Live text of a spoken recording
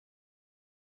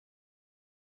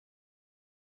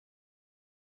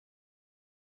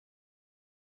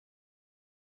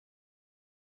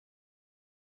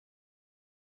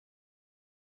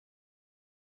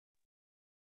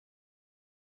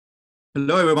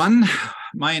Hello, everyone.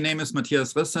 My name is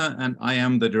Matthias Risse, and I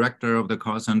am the director of the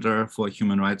Carr Center for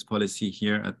Human Rights Policy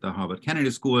here at the Harvard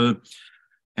Kennedy School.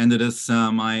 And it is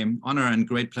my honor and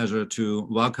great pleasure to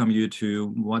welcome you to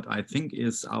what I think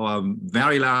is our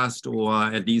very last, or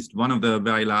at least one of the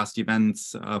very last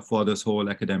events for this whole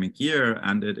academic year.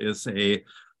 And it is a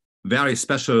very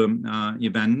special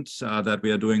event that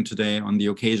we are doing today on the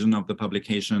occasion of the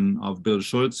publication of Bill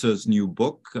Schulz's new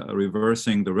book,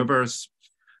 Reversing the Rivers,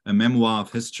 a memoir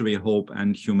of history, hope,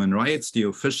 and human rights. The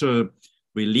official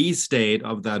release date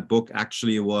of that book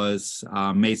actually was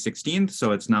May 16th,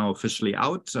 so it's now officially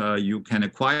out. You can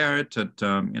acquire it at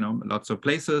lots of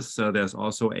places. There's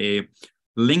also a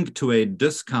link to a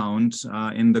discount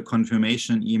in the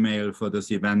confirmation email for this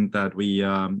event that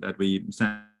we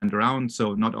sent around.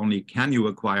 So not only can you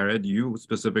acquire it, you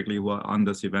specifically who are on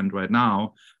this event right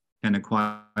now can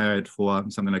acquire it for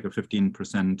something like a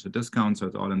 15% discount. So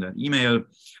it's all in that email.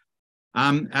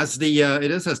 As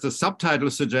the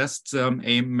subtitle suggests,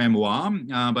 a memoir,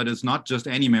 but it's not just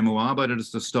any memoir, but it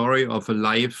is the story of a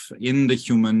life in the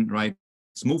human rights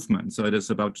movement. So it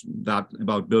is about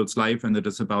Bill's life, and it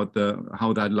is about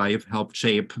how that life helped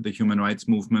shape the human rights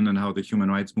movement, and how the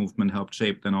human rights movement helped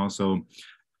shape then also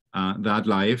that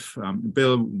life.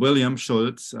 Bill William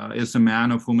Schulz is a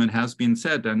man of whom it has been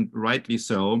said, and rightly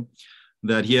so,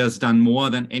 that he has done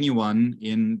more than anyone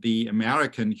in the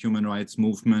American human rights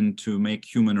movement to make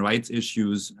human rights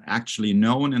issues actually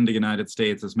known in the United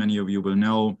States. As many of you will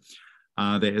know,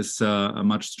 there is a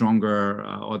much stronger,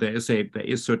 or there is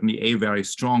certainly a very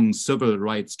strong civil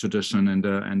rights tradition and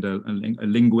a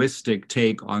linguistic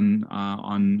take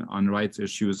on rights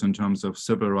issues in terms of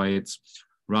civil rights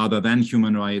rather than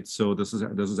human rights. So this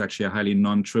is actually a highly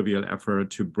non-trivial effort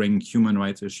to bring human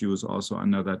rights issues also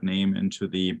under that name into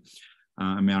the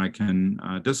American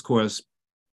discourse.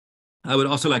 I would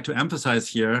also like to emphasize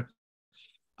here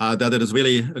that it is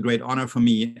really a great honor for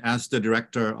me as the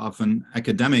director of an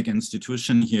academic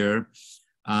institution here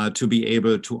to be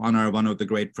able to honor one of the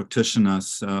great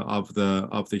practitioners of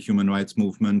the human rights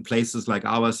movement. Places like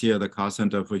ours here, the Carr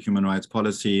Center for Human Rights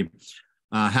Policy,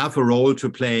 have a role to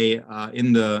play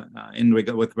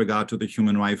with regard to the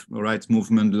human rights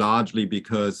movement, largely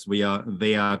because we are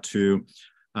there to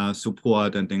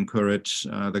support and encourage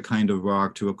the kind of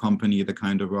work, to accompany the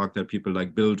kind of work that people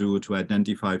like Bill do, to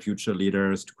identify future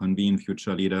leaders, to convene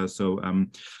future leaders. So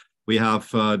we have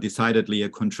decidedly a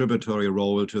contributory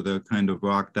role to the kind of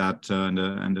work that,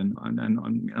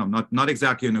 not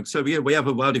exactly, so we have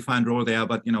a well-defined role there,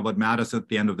 but what matters at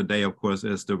the end of the day, of course,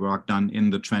 is the work done in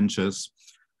the trenches.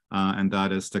 And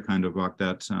that is the kind of work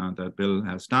that Bill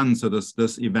has done. So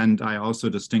this event, I also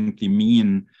distinctly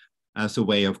mean as a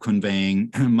way of conveying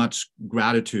much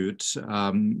gratitude,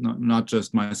 not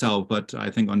just myself, but I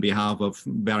think on behalf of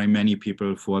very many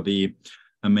people for the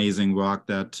amazing work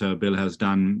that Bill has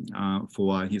done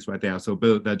he's right there. So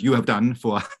Bill, that you have done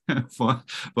for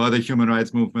the human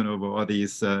rights movement over all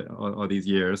these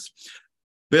years.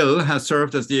 Bill has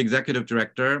served as the executive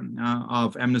director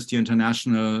of Amnesty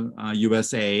International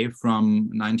USA from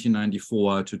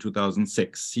 1994 to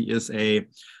 2006. He is a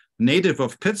native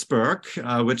of Pittsburgh,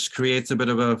 which creates a bit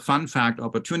of a fun fact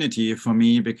opportunity for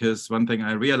me, because one thing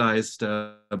I realized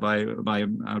by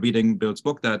reading Bill's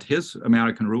book, that his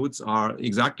American roots are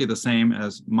exactly the same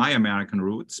as my American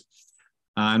roots.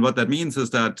 And what that means is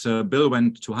that Bill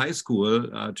went to high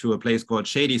school to a place called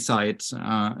Shadyside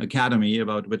Academy,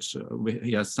 about which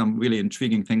he has some really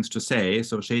intriguing things to say.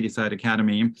 So Shadyside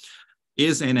Academy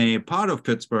is in a part of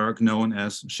Pittsburgh known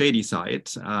as Shadyside,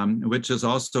 which is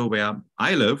also where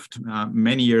I lived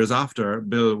many years after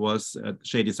Bill was at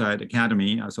Shadyside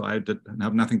Academy. So I did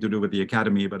have nothing to do with the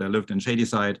academy, but I lived in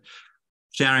Shadyside,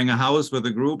 sharing a house with a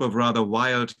group of rather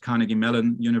wild Carnegie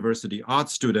Mellon University art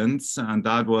students. And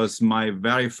that was my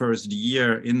very first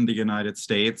year in the United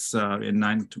States in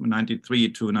 93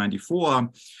 to 94.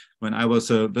 When I was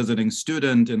a visiting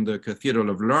student in the Cathedral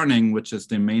of Learning, which is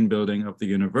the main building of the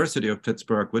University of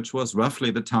Pittsburgh, which was roughly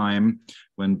the time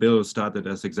when Bill started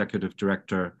as executive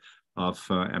director of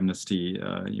Amnesty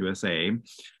USA.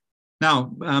 Now,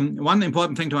 one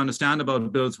important thing to understand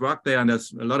about Bill's work there, and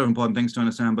there's a lot of important things to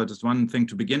understand, but just one thing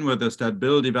to begin with, is that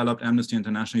Bill developed Amnesty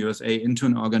International USA into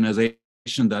an organization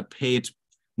that paid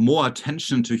more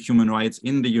attention to human rights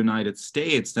in the United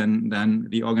States than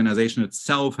the organization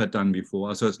itself had done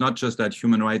before. So it's not just that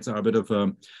human rights are a bit of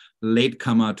a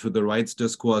latecomer to the rights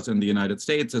discourse in the United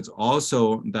States. It's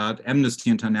also that Amnesty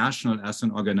International as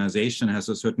an organization has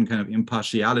a certain kind of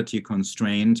impartiality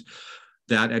constraint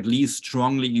that at least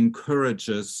strongly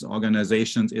encourages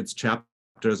organizations, its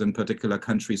chapters in particular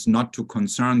countries, not to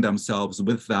concern themselves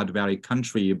with that very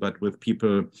country, but with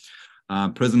people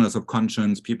prisoners of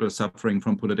conscience, people suffering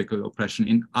from political oppression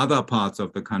in other parts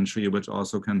of the country, which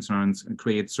also concerns and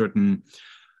creates certain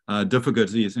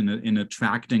difficulties in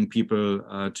attracting people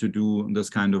to do this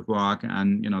kind of work.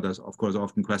 And, there's, of course,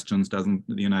 often questions, doesn't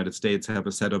the United States have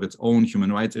a set of its own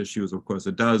human rights issues? Of course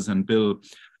it does. And Bill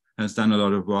has done a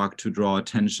lot of work to draw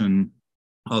attention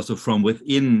also from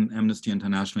within Amnesty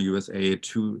International USA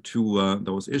to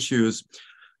those issues.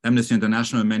 Amnesty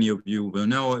International, many of you will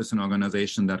know, is an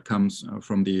organization that comes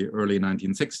from the early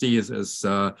 1960s, is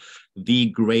the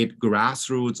great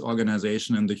grassroots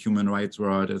organization in the human rights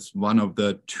world. It's one of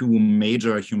the two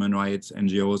major human rights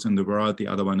NGOs in the world. The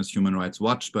other one is Human Rights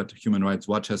Watch, but Human Rights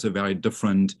Watch has a very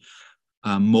different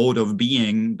mode of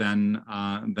being than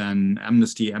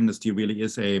Amnesty. Amnesty really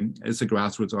is a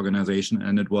grassroots organization,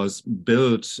 and it was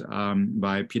built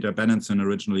by Peter Benenson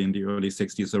originally in the early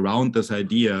 60s around this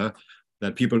idea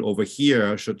that people over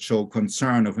here should show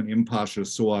concern of an impartial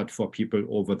sort for people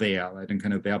over there, right? And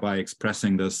kind of thereby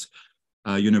expressing this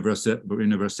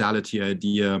universality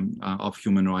idea of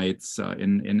human rights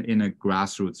in a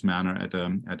grassroots manner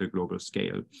at a global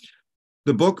scale.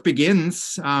 The book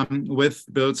begins with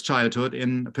Bill's childhood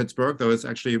in Pittsburgh, though it's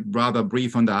actually rather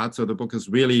brief on that. So the book is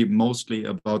really mostly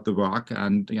about the work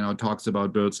and, talks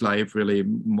about Bill's life really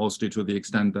mostly to the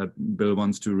extent that Bill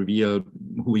wants to reveal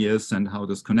who he is and how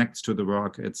this connects to the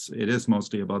work. It is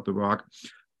mostly about the work.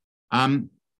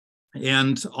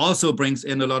 And also brings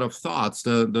in a lot of thoughts.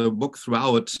 The book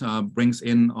throughout brings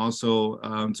in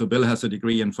also, so Bill has a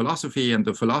degree in philosophy, and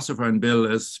the philosopher in Bill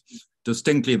is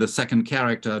distinctly the second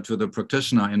character to the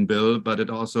practitioner in Bill, but it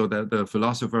also that the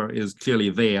philosopher is clearly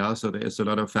there. So there is a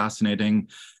lot of fascinating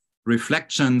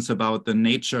reflections about the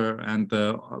nature and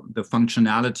the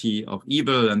functionality of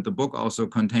evil. And the book also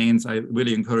contains, I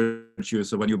really encourage you,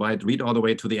 so when you buy it, read all the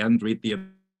way to the end, read the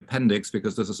appendix,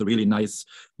 because this is a really nice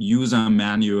user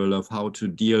manual of how to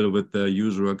deal with the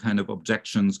usual kind of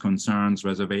objections, concerns,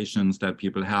 reservations that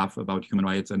people have about human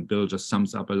rights. And Bill just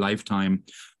sums up a lifetime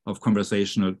of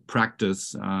conversational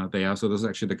practice there. So this is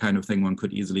actually the kind of thing one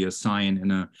could easily assign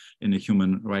in a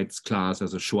human rights class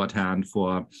as a shorthand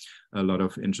for a lot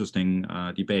of interesting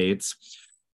debates.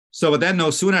 So then no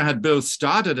sooner had Bill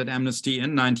started at Amnesty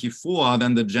in '94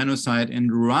 than the genocide in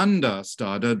Rwanda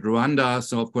started. Rwanda,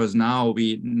 so of course now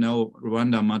we know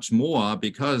Rwanda much more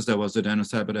because there was a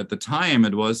genocide, but at the time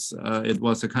it was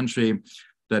a country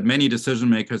that many decision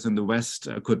makers in the West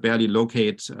could barely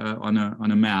locate on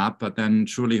a map, but then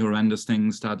truly horrendous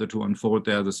things started to unfold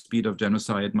there. The speed of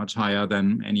genocide much higher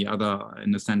than any other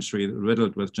in the century,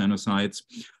 riddled with genocides.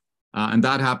 And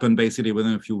that happened basically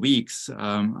within a few weeks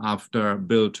after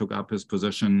Bill took up his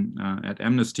position at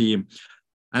Amnesty.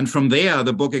 And from there,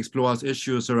 the book explores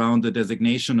issues around the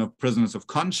designation of prisoners of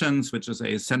conscience, which is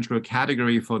a central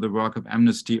category for the work of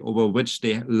Amnesty, over which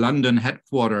the London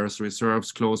headquarters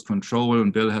reserves close control.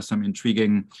 And Bill has some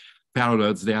intriguing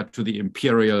parallels there to the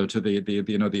imperial,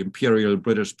 the imperial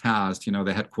British past,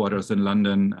 the headquarters in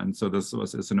London. And so this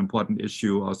is an important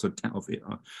issue also of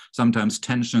sometimes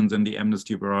tensions in the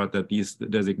Amnesty world, that these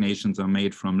designations are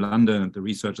made from London and the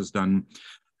research is done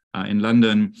in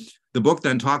London. The book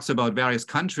then talks about various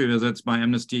country visits by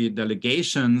Amnesty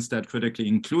delegations that critically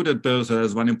included Bill. So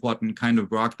there's one important kind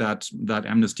of work that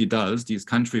Amnesty does, these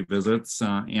country visits.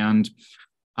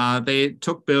 They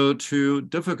took Bill to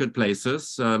difficult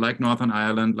places like Northern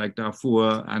Ireland, like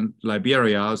Darfur and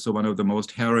Liberia. So one of the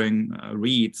most harrowing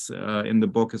reads in the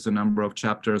book is a number of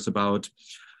chapters about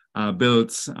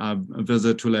Bill's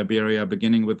visit to Liberia,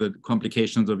 beginning with the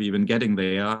complications of even getting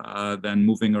there, then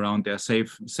moving around there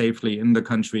safely in the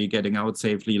country, getting out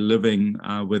safely, living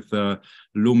with the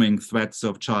looming threats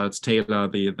of Charles Taylor,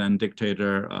 the then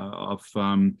dictator of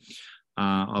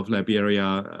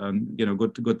Liberia.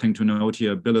 Good thing to note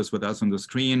here, Bill is with us on the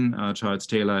screen. Charles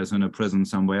Taylor is in a prison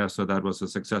somewhere, so that was a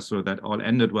successful, that all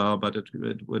ended well, but it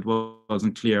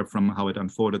wasn't clear from how it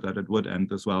unfolded that it would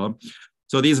end as well.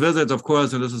 So these visits, of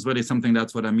course, and this is really something,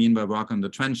 that's what I mean by work in the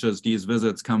trenches, these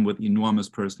visits come with enormous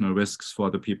personal risks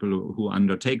for the people who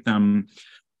undertake them.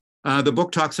 The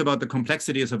book talks about the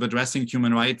complexities of addressing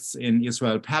human rights in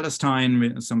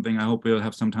Israel-Palestine, something I hope we'll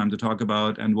have some time to talk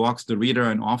about, and walks the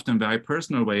reader in often very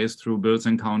personal ways through Bill's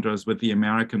encounters with the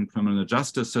American criminal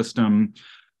justice system.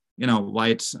 A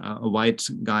white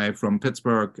guy from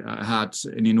Pittsburgh had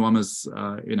an enormous,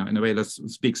 in a way that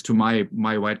speaks to my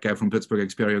white guy from Pittsburgh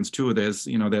experience too.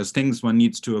 There's things one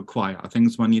needs to acquire,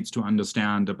 things one needs to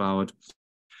understand about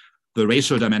the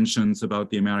racial dimensions, about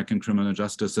the American criminal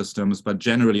justice systems, but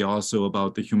generally also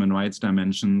about the human rights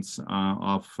dimensions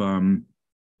of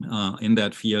in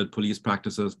that field, police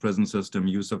practices, prison system,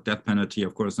 use of death penalty,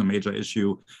 of course, a major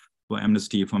issue for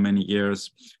Amnesty for many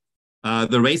years.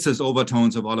 The racist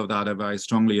overtones of all of that are very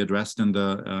strongly addressed in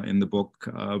the book.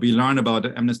 We learn about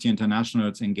Amnesty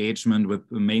International's engagement with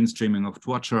the mainstreaming of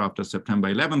torture after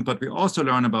September 11th, but we also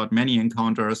learn about many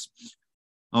encounters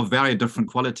of very different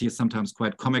qualities, sometimes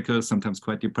quite comical, sometimes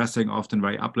quite depressing, often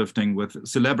very uplifting, with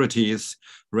celebrities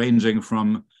ranging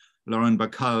from Lauren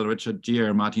Bacall, Richard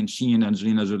Gere, Martin Sheen,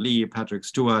 Angelina Jolie, Patrick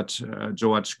Stewart,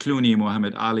 George Clooney,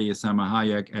 Muhammad Ali, Salma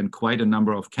Hayek, and quite a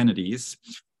number of Kennedys.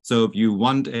 So if you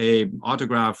want an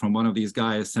autograph from one of these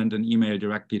guys, send an email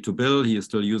directly to Bill. He is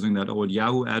still using that old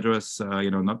Yahoo address.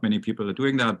 Not many people are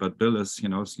doing that, but Bill is,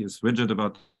 he's rigid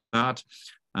about that.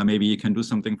 Maybe he can do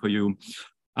something for you.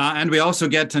 And we also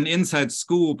get an inside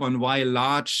scoop on why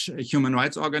large human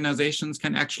rights organizations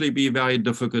can actually be very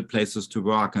difficult places to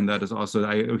work. And that is also,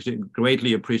 I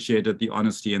greatly appreciated the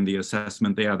honesty in the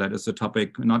assessment there. That is a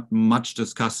topic not much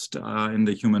discussed in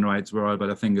the human rights world, but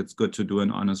I think it's good to do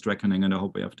an honest reckoning, and I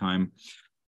hope we have time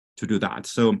to do that.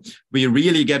 So we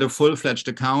really get a full-fledged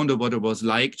account of what it was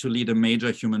like to lead a major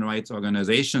human rights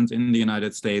organizations in the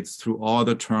United States through all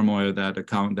the turmoil that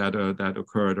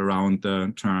occurred around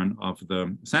the turn of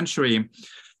the century.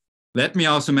 Let me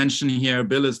also mention here,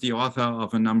 Bill is the author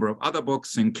of a number of other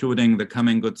books, including The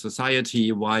Coming Good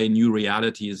Society, Why New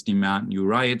Realities Demand New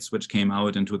Rights, which came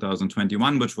out in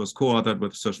 2021, which was co-authored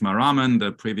with Sushma Raman,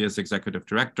 the previous executive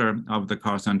director of the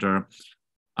Carr Center,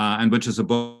 and which is a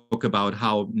book about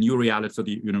how new realities of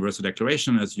the Universal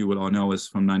Declaration, as you will all know, is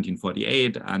from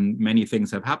 1948, and many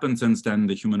things have happened since then.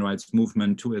 The human rights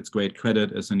movement, to its great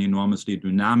credit, is an enormously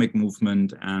dynamic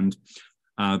movement, and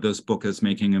this book is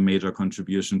making a major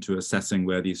contribution to assessing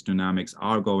where these dynamics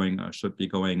are going or should be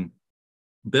going.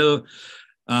 Bill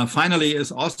finally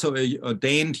is also a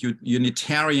ordained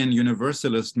Unitarian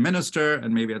Universalist minister,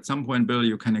 and maybe at some point, Bill,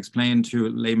 you can explain to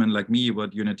laymen like me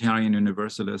what Unitarian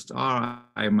Universalists are.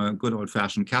 I'm a good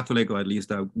old-fashioned Catholic, or at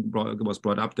least I was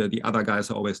brought up there. The other guys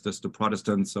are always just the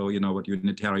Protestants, so you know what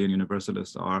Unitarian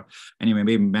Universalists are. Anyway,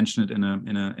 maybe mention it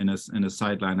in a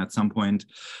sideline at some point.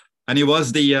 And he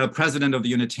was the president of the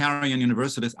Unitarian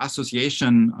Universalist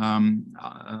Association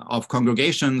of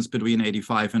Congregations between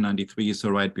 85 and 93, so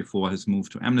right before his move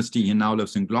to Amnesty. He now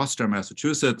lives in Gloucester,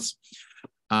 Massachusetts,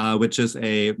 which is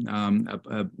a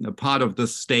part of the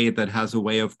state that has a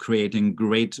way of creating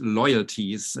great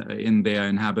loyalties in their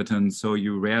inhabitants. So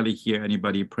you rarely hear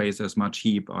anybody praise as much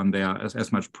heap on their,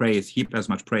 as much praise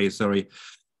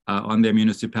on their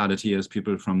municipality as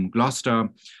people from Gloucester.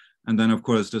 And then, of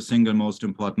course, the single most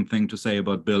important thing to say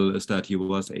about Bill is that he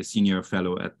was a senior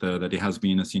fellow that he has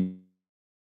been a senior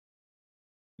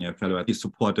fellow. He's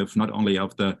supportive not only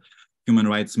of the human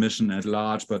rights mission at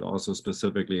large, but also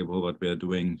specifically about what we're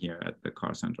doing here at the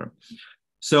Carr Center.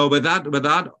 So with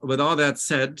all that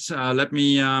said, let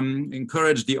me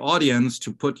encourage the audience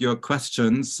to put your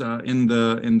questions in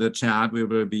the chat. We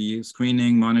will be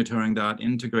screening, monitoring that,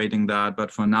 integrating that. But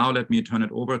for now, let me turn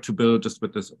it over to Bill just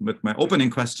with my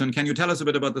opening question. Can you tell us a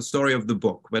bit about the story of the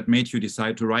book? What made you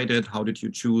decide to write it? How did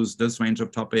you choose this range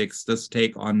of topics, this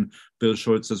take on Bill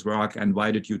Schulz's work, and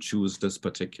why did you choose this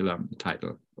particular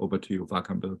title? Over to you.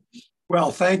 Welcome, Bill.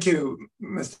 Well, thank you,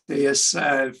 Matthias,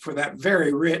 for that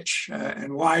very rich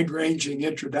and wide-ranging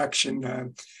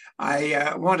introduction.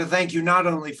 I want to thank you not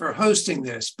only for hosting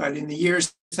this, but in the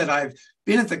years that I've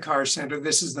been at the Carr Center,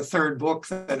 this is the third book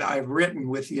that I've written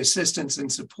with the assistance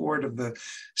and support of the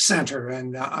center.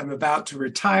 And I'm about to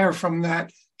retire from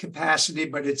that capacity,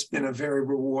 but it's been a very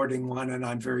rewarding one, and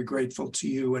I'm very grateful to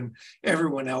you and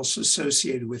everyone else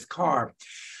associated with Carr.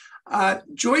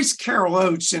 Joyce Carol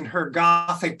Oates, in her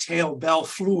Gothic tale Belle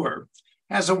Fleur,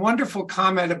 has a wonderful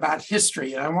comment about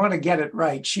history, and I want to get it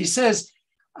right. She says,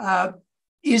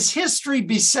 is history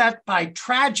beset by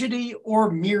tragedy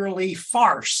or merely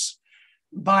farce,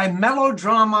 by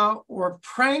melodrama or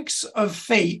pranks of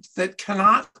fate that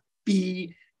cannot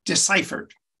be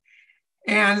deciphered?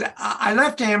 And I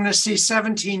left Amnesty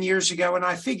 17 years ago, and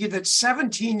I figured that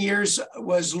 17 years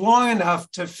was long enough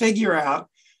to figure out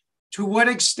to what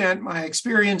extent my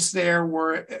experience there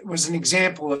was an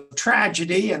example of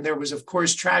tragedy, and there was, of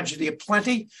course, tragedy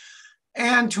aplenty,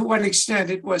 and to what extent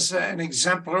it was an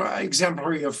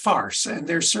exemplary of farce. And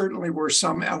there certainly were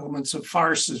some elements of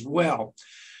farce as well.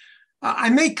 I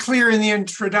make clear in the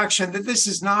introduction that this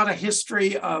is not a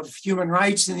history of human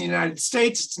rights in the United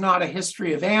States. It's not a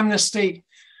history of amnesty.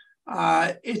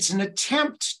 It's an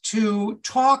attempt to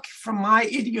talk from my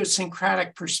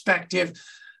idiosyncratic perspective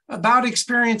about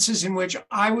experiences in which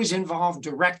I was involved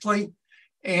directly.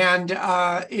 And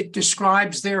it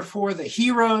describes, therefore, the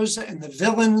heroes and the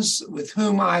villains with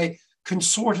whom I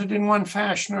consorted in one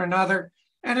fashion or another.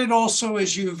 And it also,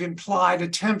 as you've implied,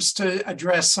 attempts to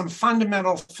address some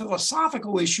fundamental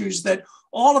philosophical issues that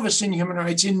all of us in human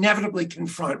rights inevitably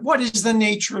confront. What is the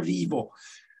nature of evil?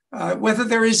 Whether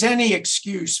there is any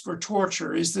excuse for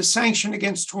torture? Is the sanction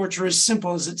against torture as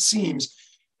simple as it seems?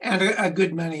 And a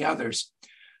good many others.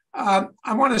 I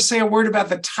want to say a word about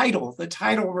the title. The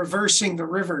title, Reversing the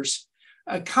Rivers,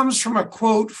 comes from a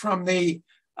quote from the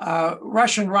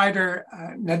Russian writer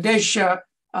Nadezhda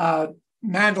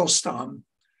Mandelstam,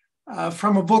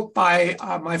 from a book by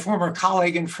my former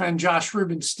colleague and friend Josh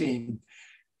Rubinstein.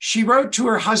 She wrote to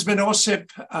her husband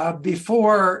Osip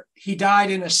before he died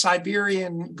in a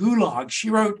Siberian gulag. She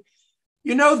wrote,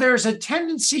 "You know, there's a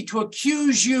tendency to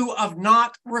accuse you of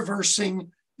not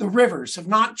reversing the rivers, of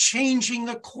not changing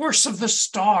the course of the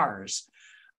stars,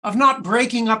 of not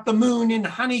breaking up the moon in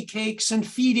honey cakes and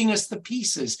feeding us the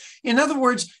pieces." In other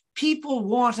words, people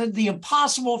wanted the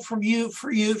impossible from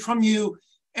you,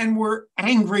 and were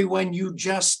angry when you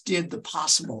just did the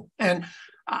possible. And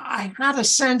I had a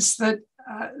sense that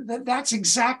that's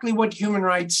exactly what human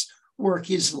rights work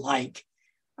is like.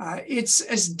 It's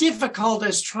as difficult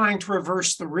as trying to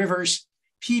reverse the rivers.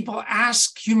 People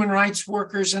ask human rights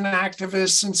workers and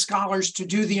activists and scholars to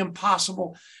do the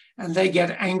impossible, and they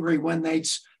get angry when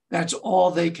that's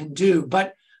all they can do.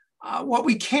 But what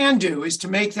we can do is to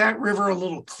make that river a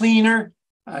little cleaner,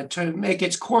 to make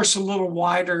its course a little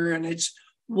wider and its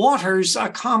waters a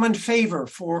common favor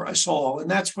for us all. And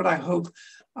that's what I hope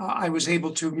I was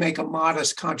able to make a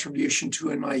modest contribution to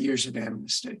in my years at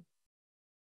Amnesty.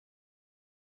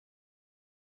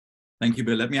 Thank you,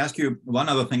 Bill. Let me ask you one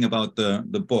other thing about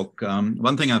the book.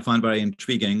 One thing I find very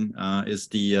intriguing is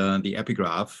the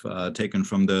epigraph taken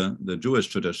from the Jewish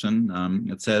tradition.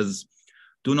 It says,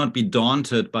 "Do not be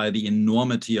daunted by the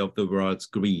enormity of the world's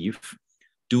grief.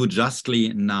 Do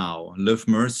justly now, live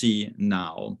mercy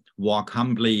now, walk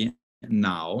humbly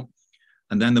now."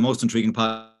 And then the most intriguing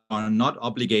part, "are not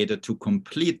obligated to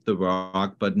complete the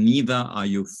work, but neither are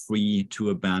you free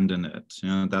to abandon it." You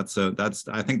know,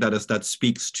 I think that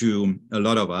speaks to a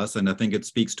lot of us, and I think it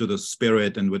speaks to the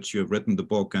spirit in which you have written the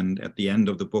book. And at the end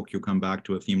of the book, you come back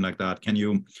to a theme like that. Can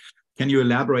you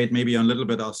elaborate maybe on a little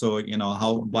bit also, you know,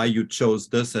 why you chose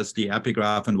this as the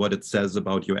epigraph and what it says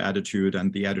about your attitude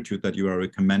and the attitude that you are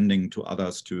recommending to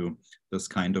others to this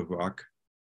kind of work?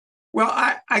 Well,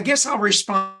 I guess I'll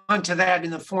respond to that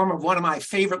in the form of one of my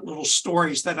favorite little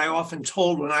stories that I often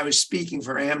told when I was speaking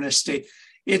for Amnesty.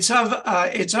 It's of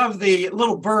the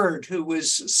little bird who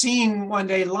was seen one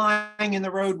day lying in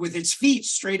the road with its feet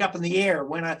straight up in the air.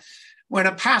 When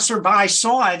a passerby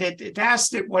saw it, it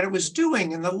asked it what it was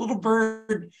doing, and the little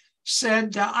bird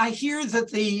said, "I hear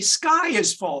that the sky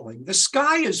is falling. The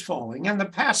sky is falling." And the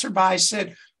passerby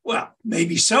said, "Well,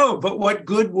 maybe so, but what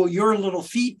good will your little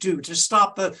feet do to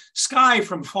stop the sky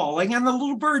from falling?" And the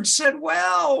little bird said,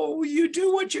 "Well, you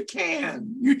do what you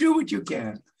can. You do what you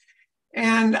can."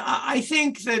 And I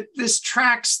think that this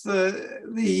tracks the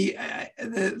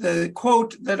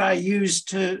quote that I used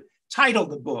to title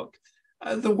the book.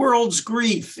 The world's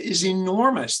grief is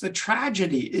enormous. The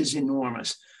tragedy is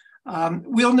enormous.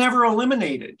 We'll never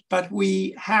eliminate it, but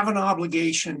we have an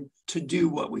obligation to do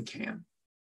what we can.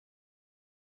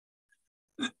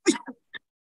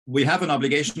 We have an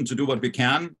obligation to do what we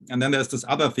can. And then there's this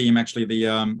other theme, actually, the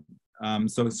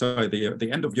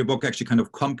end of your book actually kind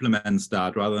of complements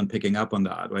that rather than picking up on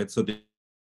that, right? So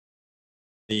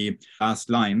the last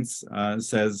lines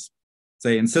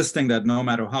say, insisting that no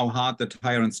matter how hard the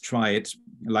tyrants tried, so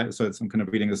I'm kind of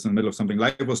reading this in the middle of something,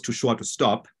 life was too short to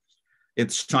stop.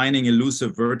 Its shining,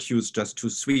 elusive virtues just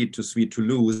too sweet to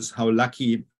lose. How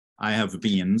lucky I have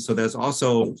been. So there's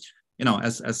also, you know,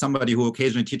 as somebody who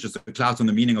occasionally teaches a class on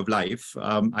the meaning of life,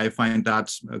 I find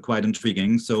that quite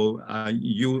intriguing. So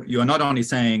you are not only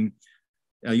saying,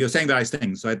 you're saying various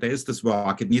things, right? There is this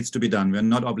work, it needs to be done. We're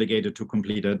not obligated to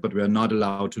complete it, but we're not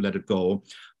allowed to let it go.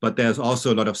 But there's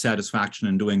also a lot of satisfaction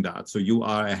in doing that. So you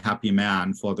are a happy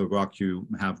man for the work you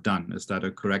have done. Is that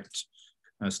a correct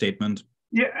statement?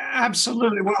 Yeah,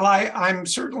 absolutely. Well, I'm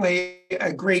certainly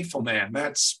a grateful man.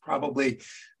 That's probably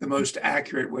the most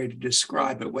accurate way to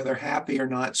describe it, whether happy or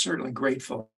not, certainly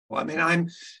grateful. I mean,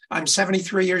 I'm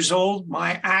 73 years old.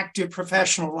 My active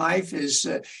professional life is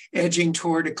edging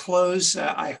toward a close.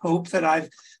 I hope that I've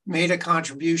made a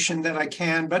contribution that I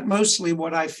can, but mostly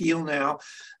what I feel now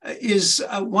is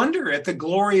a wonder at the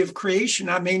glory of creation.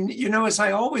 I mean, you know, as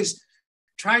I always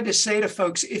tried to say to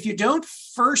folks, if you don't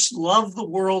first love the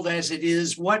world as it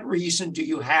is, what reason do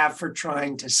you have for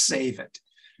trying to save it?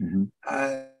 Mm-hmm.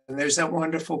 And there's that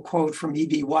wonderful quote from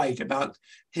E.B. White about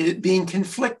being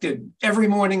conflicted every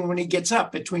morning when he gets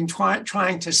up between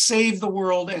trying to save the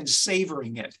world and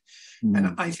savoring it.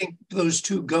 And I think those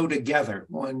two go together.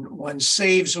 One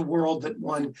saves a world that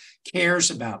one cares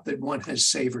about, that one has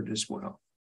savored as well.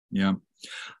 Yeah,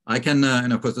 I can,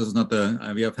 and of course, this is not the.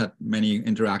 We have had many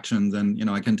interactions, and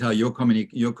I can tell your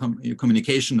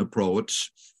communication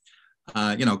approach,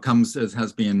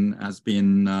 has been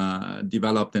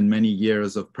developed in many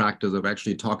years of practice of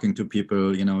actually talking to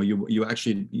people. You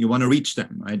want to reach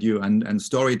them, right? And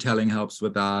storytelling helps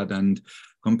with that, and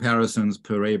comparisons,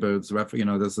 parables,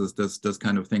 this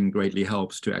kind of thing greatly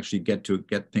helps to actually get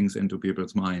things into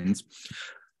people's minds.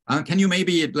 Can you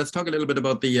let's talk a little bit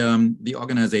about the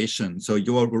organization. So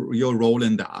your role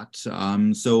in that.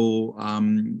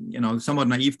 Somewhat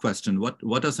naive question.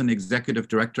 What does an executive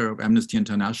director of Amnesty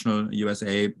International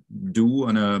USA do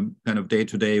on a kind of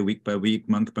day-to-day, week-by-week,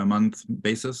 month-by-month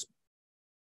basis?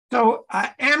 So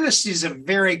Amnesty is a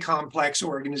very complex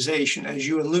organization. As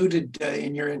you alluded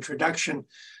in your introduction,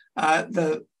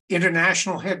 the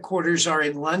international headquarters are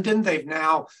in London. They've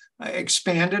now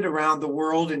expanded around the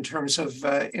world in terms of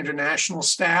international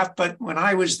staff. But when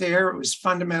I was there, it was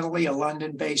fundamentally a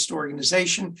London-based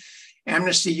organization.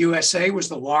 Amnesty USA was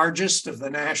the largest of the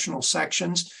national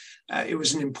sections. It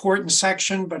was an important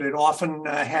section, but it often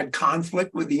had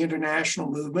conflict with the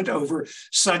international movement over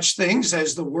such things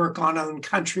as the work on own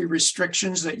country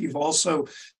restrictions that you've also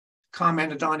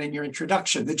commented on in your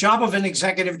introduction. The job of an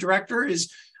executive director is,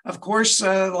 of course,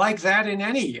 like that in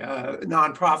any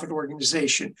nonprofit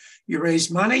organization. You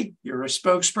raise money, you're a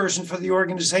spokesperson for the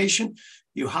organization,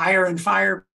 you hire and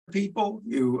fire people,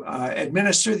 you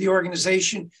administer the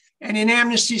organization, and in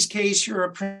Amnesty's case, you're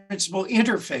a principal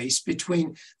interface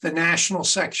between the national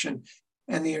section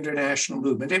and the international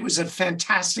movement. It was a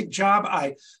fantastic job.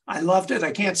 I loved it.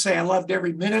 I can't say I loved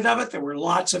every minute of it. There were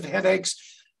lots of headaches.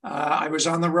 I was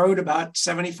on the road about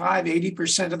 75,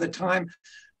 80% of the time.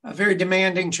 A very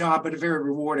demanding job, but a very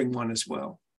rewarding one as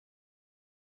well.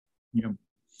 Yeah.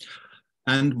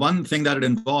 And one thing that it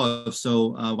involves,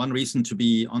 so one reason to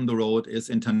be on the road is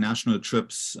international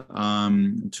trips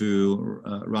to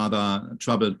rather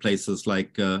troubled places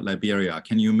like Liberia.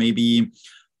 Can you maybe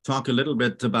talk a little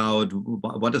bit about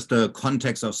what is the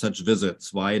context of such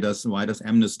visits? Why does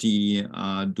Amnesty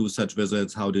do such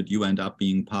visits? How did you end up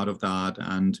being part of that?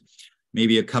 And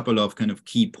maybe a couple of kind of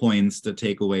key points, the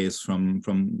takeaways from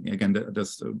again,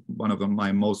 this one of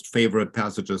my most favorite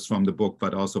passages from the book,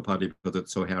 but also partly because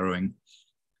it's so harrowing.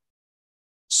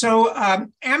 So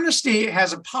Amnesty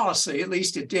has a policy, at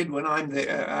least it did when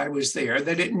I was there,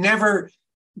 that it never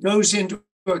goes into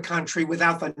a country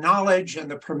without the knowledge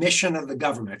and the permission of the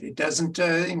government. It doesn't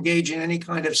engage in any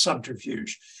kind of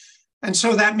subterfuge. And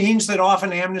so that means that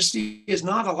often Amnesty is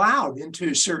not allowed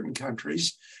into certain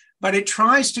countries, but it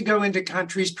tries to go into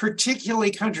countries,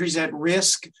 particularly countries at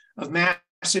risk of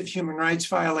massive human rights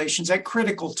violations at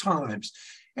critical times.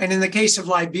 And in the case of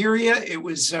Liberia, it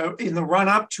was in the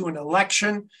run-up to an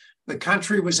election. The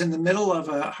country was in the middle of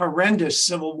a horrendous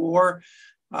civil war.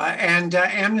 And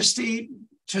Amnesty,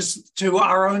 to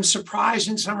our own surprise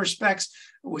in some respects,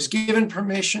 was given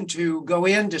permission to go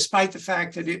in, despite the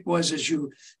fact that it was, as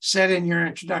you said in your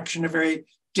introduction, a very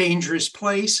dangerous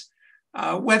place.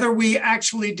 Whether we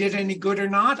actually did any good or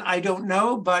not, I don't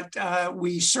know, but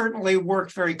we certainly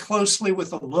worked very closely with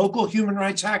the local human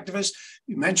rights activists.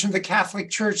 You mentioned the Catholic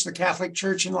Church. The Catholic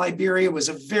Church in Liberia was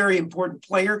a very important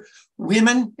player.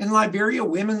 Women in Liberia,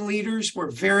 women leaders were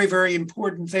very, very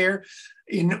important there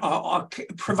in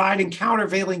providing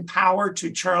countervailing power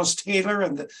to Charles Taylor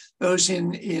and those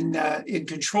in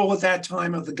control at that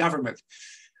time of the government.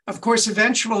 Of course,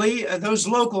 eventually, those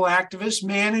local activists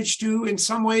managed to, in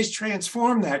some ways,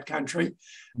 transform that country.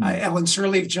 Ellen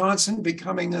Sirleaf Johnson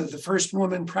becoming the first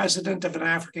woman president of an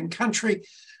African country.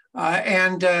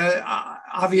 And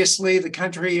obviously, the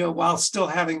country, while still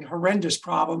having horrendous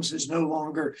problems, is no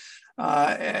longer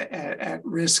at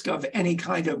risk of any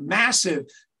kind of massive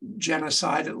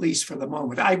genocide, at least for the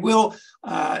moment. I will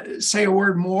say a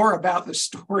word more about the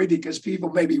story because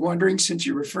people may be wondering, since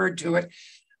you referred to it.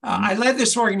 I led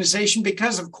this organization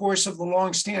because, of course, of the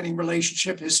longstanding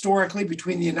relationship historically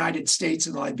between the United States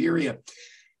and Liberia.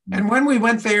 And when we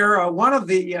went there, one of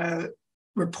the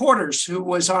reporters who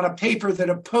was on a paper that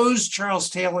opposed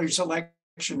Charles Taylor's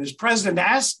election as president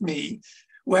asked me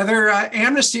whether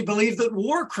Amnesty believed that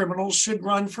war criminals should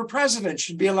run for president,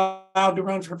 should be allowed to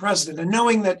run for president. And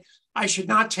knowing that I should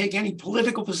not take any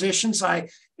political positions, I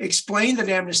explained that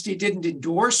Amnesty didn't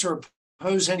endorse or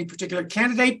oppose any particular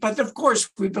candidate, but of course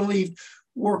we believed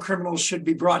war criminals should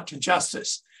be brought to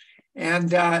justice.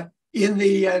 And in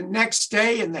the next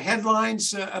day, in the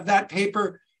headlines of that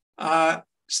paper,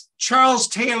 Charles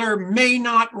Taylor may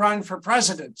not run for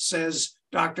president, says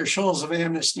Dr. Schulz of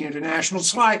Amnesty International.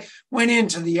 So I went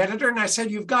into the editor and I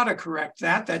said, you've got to correct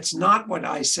that. That's not what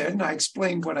I said. And I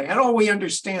explained what I had. Oh, we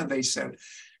understand, they said.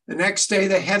 The next day,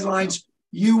 the headlines,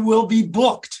 "You will be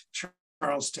booked,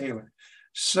 Charles Taylor."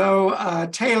 So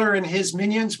Taylor and his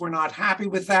minions were not happy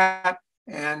with that.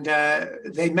 And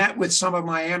they met with some of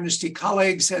my Amnesty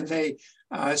colleagues and they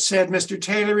said, Mr.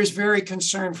 Taylor is very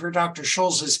concerned for Dr.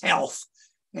 Schulz's health.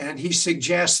 And he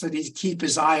suggests that he keep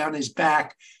his eye on his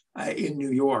back in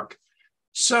New York.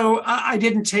 So I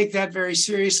didn't take that very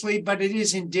seriously, but it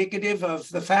is indicative of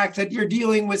the fact that you're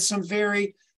dealing with some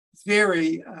very,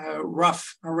 very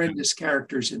rough, horrendous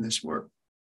characters in this work.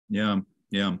 Yeah.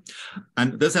 Yeah.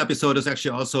 And this episode is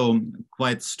actually also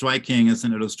quite striking as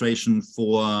an illustration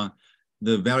for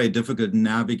the very difficult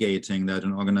navigating that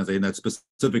an organization, that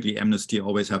specifically Amnesty,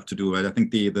 always have to do. Right? I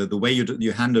think the way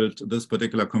you handled this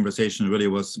particular conversation really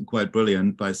was quite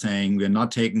brilliant by saying we're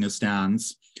not taking a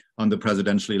stance on the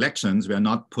presidential elections. We are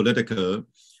not political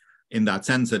in that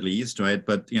sense, at least, right?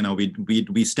 But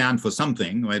we stand for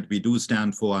something, right? We do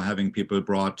stand for having people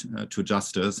brought to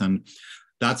justice, and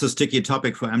that's a sticky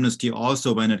topic for Amnesty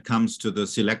also when it comes to the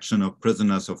selection of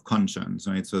prisoners of conscience,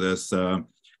 right? So there's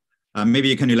maybe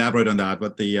you can elaborate on that,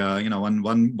 but the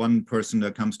one person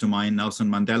that comes to mind, Nelson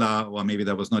Mandela, or maybe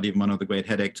that was not even one of the great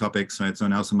headache topics, right? So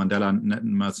Nelson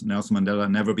Mandela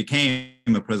never became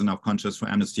a prisoner of conscience for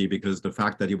Amnesty because the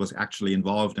fact that he was actually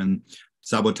involved in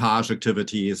sabotage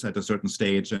activities at a certain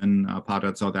stage in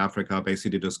apartheid South Africa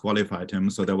basically disqualified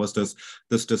him. So there was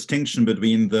this distinction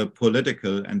between the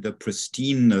political and the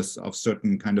pristineness of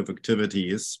certain kind of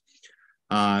activities,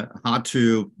 hard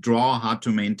to draw, hard to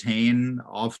maintain,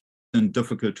 often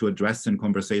difficult to address in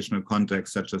conversational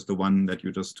contexts such as the one that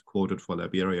you just quoted for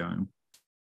Liberia.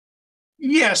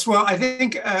 Yes, well, I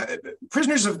think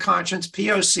prisoners of conscience,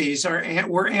 POCs,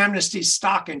 were Amnesty's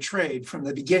stock and trade from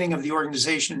the beginning of the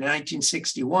organization in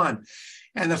 1961.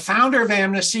 And the founder of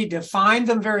Amnesty defined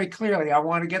them very clearly. I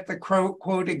want to get the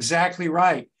quote exactly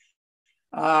right.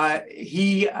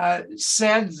 He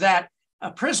said that a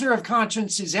prisoner of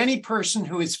conscience is any person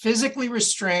who is physically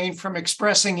restrained from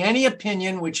expressing any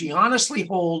opinion which he honestly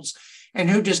holds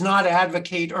and who does not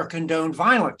advocate or condone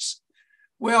violence.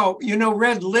 Well,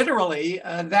 read literally,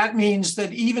 that means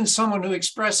that even someone who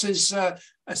expresses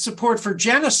support for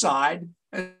genocide,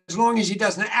 as long as he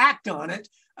doesn't act on it,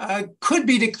 could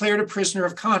be declared a prisoner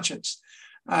of conscience.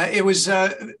 It was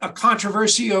a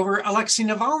controversy over Alexei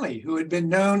Navalny, who had been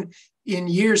known in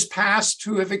years past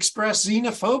to have expressed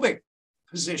xenophobic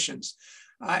positions.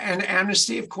 And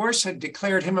Amnesty, of course, had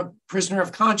declared him a prisoner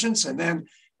of conscience and then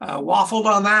waffled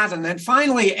on that and then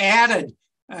finally added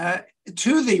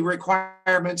to the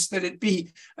requirements that it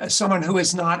be someone who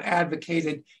has not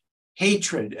advocated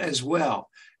hatred as well.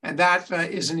 And that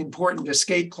is an important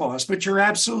escape clause. But you're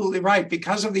absolutely right.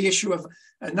 Because of the issue of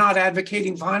not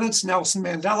advocating violence, Nelson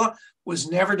Mandela was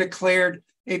never declared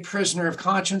a prisoner of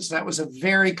conscience. That was a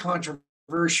very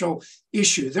controversial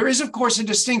issue. There is, of course, a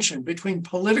distinction between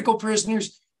political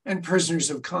prisoners and prisoners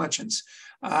of conscience.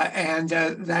 And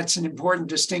that's an important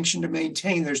distinction to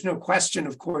maintain. There's no question,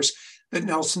 of course, that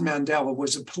Nelson Mandela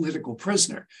was a political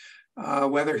prisoner.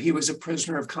 Whether he was a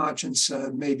prisoner of conscience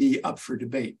may be up for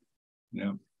debate.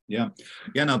 Yeah.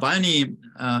 Navalny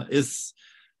is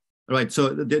right. So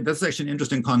that's actually an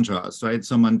interesting contrast, right?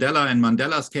 So Mandela, in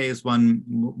Mandela's case, one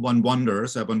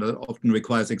wonders. One often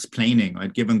requires explaining,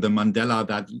 right? Given the Mandela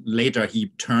that later he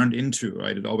turned into,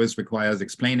 right? It always requires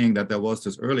explaining that there was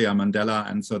this earlier Mandela,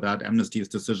 and so that Amnesty's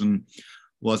decision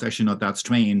was actually not that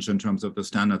strange in terms of the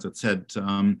standards it set.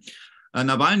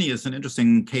 Navalny is an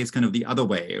interesting case, kind of the other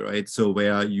way, right? So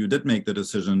where you did make the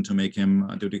decision to make him,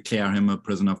 to declare him a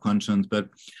prisoner of conscience, but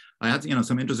I had,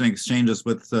 some interesting exchanges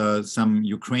with some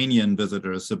Ukrainian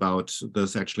visitors about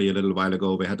this actually a little while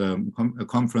ago. We had a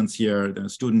conference here, the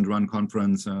student-run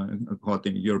conference called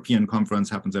the European Conference,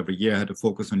 happens every year, had a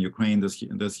focus on Ukraine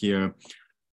this year.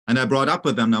 And I brought up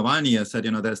with them Navalny. I said,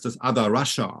 there's this other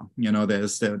Russia.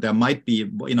 There might be,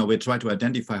 we try to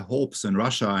identify hopes in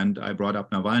Russia. And I brought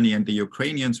up Navalny, and the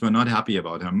Ukrainians were not happy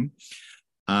about him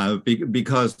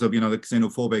because of, the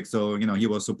xenophobic. So, he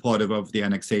was supportive of the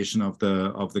annexation of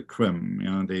the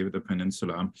Crimea, the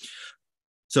peninsula.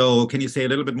 So can you say a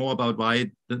little bit more about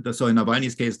why, so in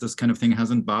Navalny's case, this kind of thing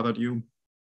hasn't bothered you?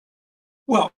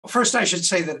 Well, first I should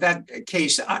say that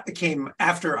case came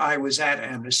after I was at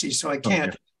Amnesty, so I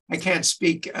can't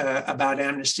speak about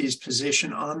Amnesty's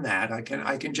position on that. I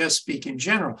can just speak in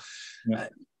general. Yeah.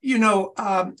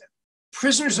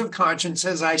 Prisoners of conscience,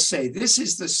 as I say, this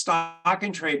is the stock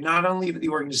and trade, not only of the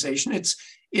organization,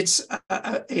 it's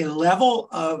a level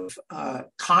of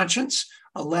conscience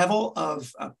a level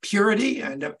of purity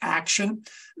and of action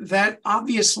that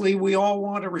obviously we all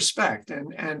want to respect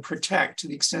and protect to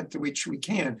the extent to which we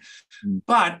can.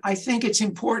 But I think it's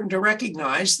important to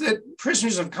recognize that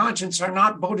prisoners of conscience are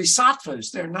not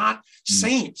bodhisattvas. They're not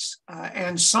saints.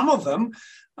 And some of them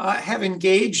have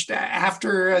engaged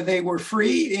after they were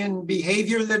free in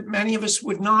behavior that many of us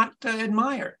would not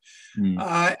admire.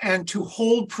 And to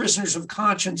hold prisoners of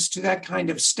conscience to that kind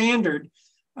of standard,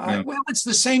 well, it's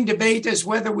the same debate as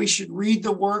whether we should read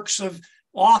the works of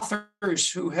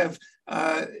authors who have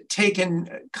taken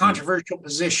controversial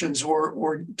positions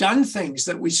or done things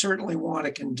that we certainly want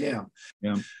to condemn.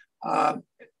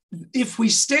 If we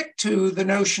stick to the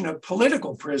notion of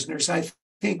political prisoners, I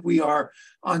think we are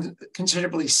on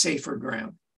considerably safer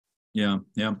ground. Yeah.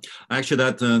 Actually,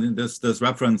 that this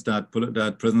reference that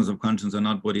prisoners of conscience are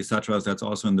not bodhisattvas, that's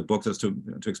also in the books, as to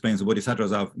explain. So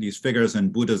bodhisattvas are these figures in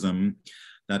Buddhism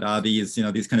that are these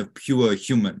kind of pure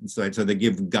humans, right? So they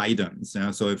give guidance.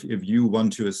 So if you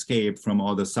want to escape from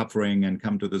all the suffering and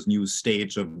come to this new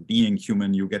stage of being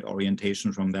human, you get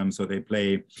orientation from them. So they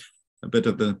play a bit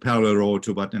of the parallel role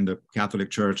to what in the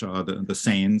Catholic Church are the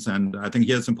saints. And I think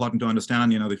here it's important to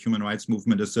understand, the human rights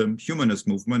movement is a humanist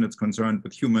movement. It's concerned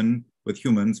with humans,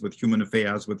 with human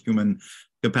affairs, with human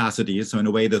capacities. So in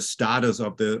a way, the status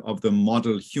of the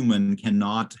model human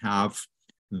cannot have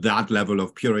that level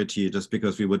of purity just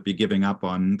because we would be giving up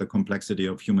on the complexity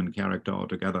of human character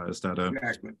altogether. Is that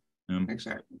exactly?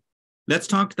 Exactly. Let's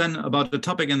talk then about the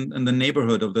topic in the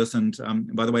neighborhood of this. And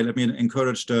by the way, let me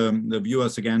encourage the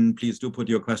viewers again, please do put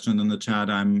your questions in the chat.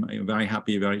 I'm very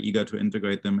happy, very eager to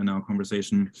integrate them in our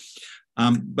conversation.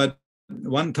 But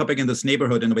one topic in this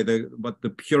neighborhood, in a way, what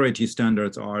the purity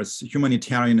standards are, is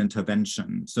humanitarian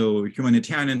intervention. So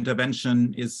humanitarian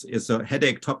intervention is a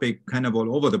headache topic kind of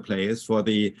all over the place for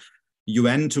the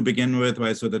UN to begin with,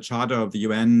 right? So the Charter of the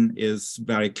UN is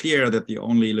very clear that the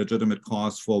only legitimate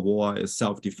cause for war is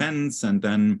self-defense. And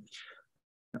then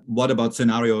what about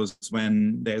scenarios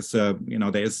when there's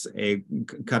a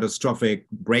catastrophic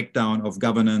breakdown of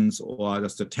governance or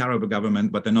just a terrible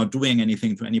government, but they're not doing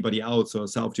anything to anybody else? So a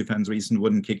self-defense reason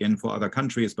wouldn't kick in for other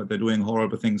countries, but they're doing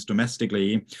horrible things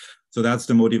domestically. So that's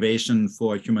the motivation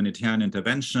for humanitarian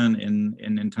intervention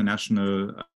in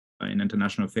international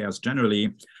affairs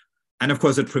generally. And of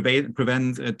course, it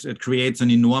creates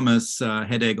an enormous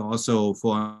headache also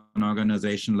for an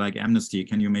organization like Amnesty.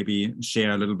 Can you maybe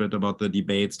share a little bit about the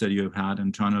debates that you have had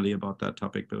internally about that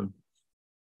topic, Bill?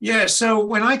 Yeah, so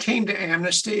when I came to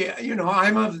Amnesty,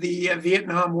 I'm of the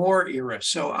Vietnam War era.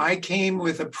 So I came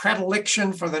with a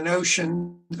predilection for the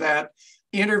notion that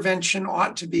intervention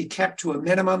ought to be kept to a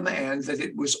minimum and that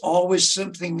it was always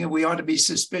something that we ought to be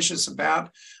suspicious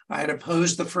about. I had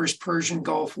opposed the first Persian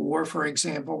Gulf War, for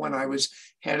example, when I was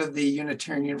head of the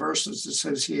Unitarian Universalist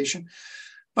Association.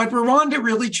 But Rwanda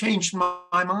really changed my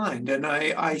mind. And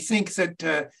I think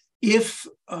that if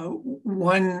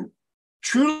one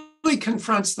truly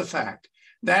confronts the fact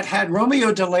that had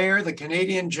Romeo Dallaire, the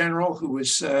Canadian general who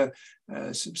was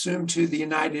subsumed to the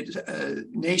United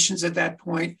Nations at that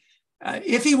point,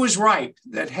 if he was right,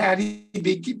 that had he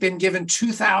been given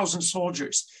 2,000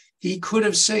 soldiers, he could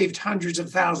have saved hundreds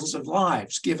of thousands of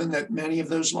lives, given that many of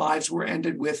those lives were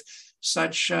ended with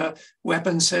such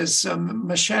weapons as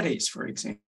machetes, for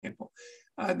example.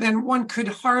 Then one could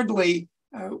hardly,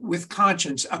 with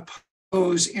conscience,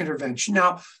 oppose intervention.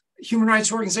 Now, human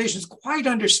rights organizations, quite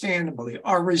understandably,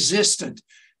 are resistant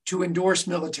to endorse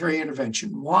military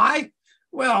intervention. Why?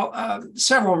 Well,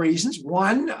 several reasons.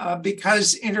 One,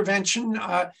 because intervention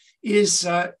is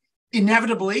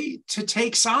inevitably to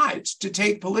take sides, to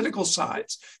take political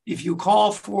sides. If you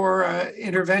call for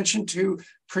intervention to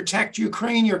protect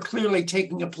Ukraine, you're clearly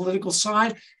taking a political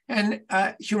side, and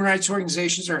human rights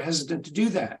organizations are hesitant to do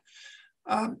that.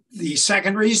 The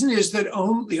second reason is that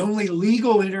the only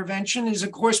legal intervention is,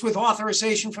 of course, with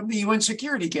authorization from the UN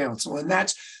Security Council, and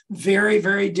that's very,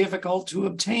 very difficult to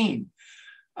obtain.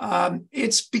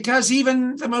 It's because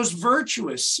even the most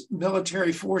virtuous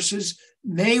military forces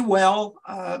may well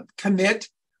commit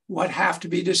what have to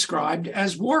be described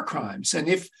as war crimes. And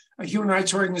if a human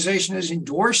rights organization has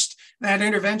endorsed that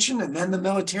intervention and then the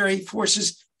military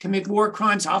forces commit war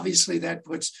crimes, obviously that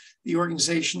puts the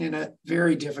organization in a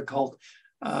very difficult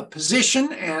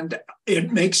position, and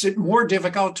it makes it more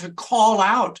difficult to call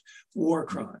out war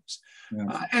crimes.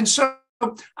 Yeah. And so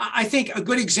I think a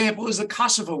good example is the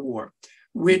Kosovo War,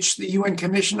 which the UN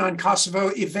Commission on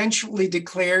Kosovo eventually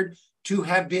declared to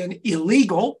have been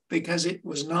illegal because it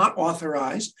was not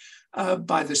authorized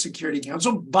by the Security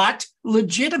Council, but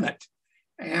legitimate.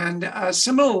 And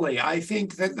similarly, I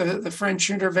think that the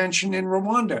French intervention in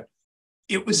Rwanda,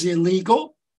 it was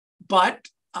illegal, but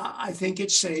I think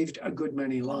it saved a good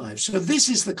many lives. So this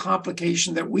is the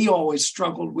complication that we always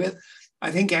struggled with. I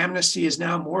think Amnesty is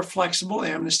now more flexible.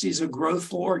 Amnesty is a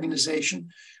growthful organization,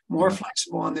 more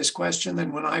flexible on this question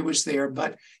than when I was there,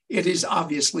 but it is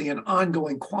obviously an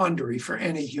ongoing quandary for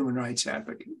any human rights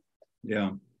advocate.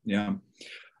 Yeah, yeah.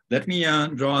 Let me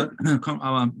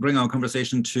bring our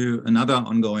conversation to another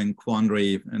ongoing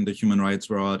quandary in the human rights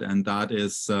world, and that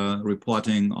is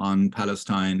reporting on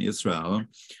Palestine, Israel.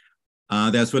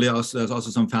 There's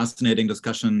also some fascinating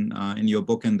discussion in your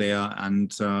book in there, and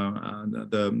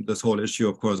this whole issue,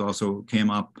 of course, also came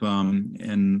up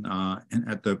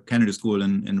at the Kennedy School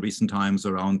in recent times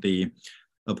around the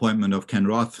appointment of Ken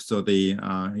Roth. So the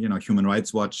Human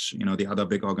Rights Watch, the other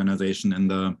big organization in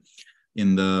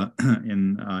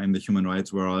the human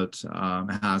rights world,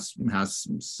 has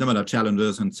similar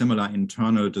challenges and similar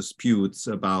internal disputes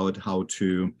about how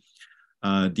to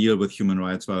deal with human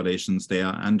rights violations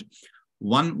there. And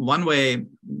one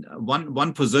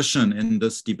position in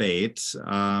this debate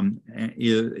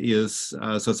is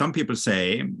so some people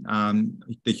say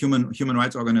the human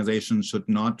rights organization should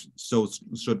not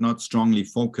strongly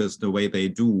focus the way they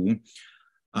do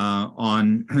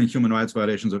on human rights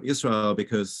violations of Israel,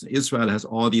 because Israel has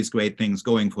all these great things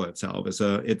going for itself.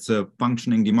 It's a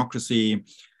functioning democracy.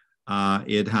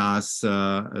 It has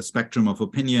a spectrum of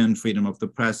opinion, freedom of the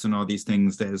press, and all these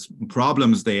things. There's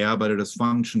problems there, but it is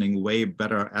functioning way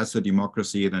better as a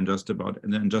democracy than just about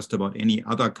any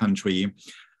other country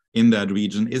in that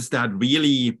region. Is that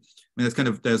really? I mean,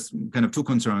 there's kind of two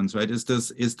concerns, right? Is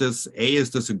this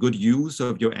a good use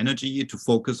of your energy to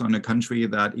focus on a country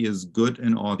that is good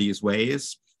in all these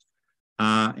ways?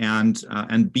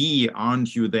 And B,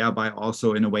 aren't you thereby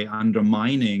also in a way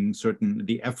undermining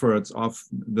the efforts of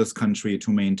this country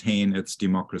to maintain its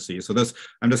democracy? So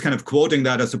I'm just kind of quoting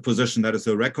that as a position that is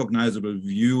a recognizable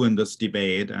view in this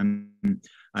debate, and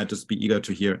I'd just be eager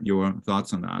to hear your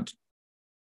thoughts on that.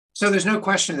 So there's no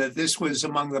question that this was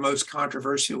among the most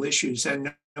controversial issues,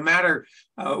 and no matter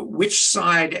which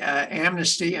side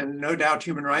Amnesty and no doubt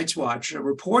Human Rights Watch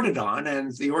reported on,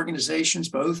 and the organizations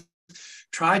both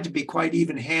tried to be quite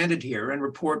even-handed here and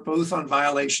report both on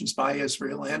violations by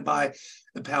Israel and by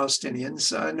the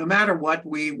Palestinians. No matter what,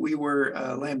 we were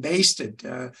lambasted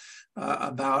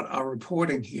about our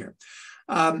reporting here.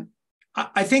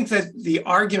 I think that the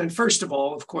argument, first of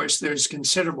all, of course, there's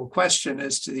considerable question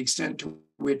as to the extent to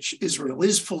which Israel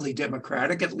is fully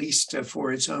democratic, at least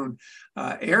for its own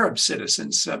Arab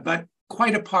citizens. But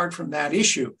quite apart from that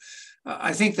issue,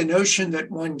 I think the notion that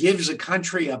one gives a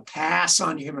country a pass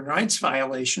on human rights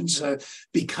violations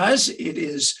because it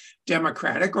is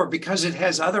democratic or because it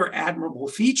has other admirable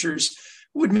features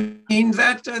would mean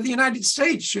that the United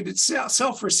States should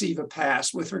itself receive a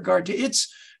pass with regard to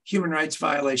its human rights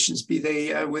violations, be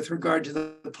they with regard to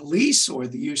the police or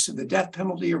the use of the death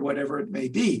penalty or whatever it may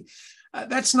be.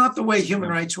 That's not the way human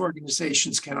rights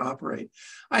organizations can operate.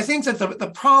 I think that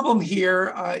the problem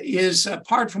here is,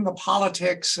 apart from the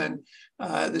politics and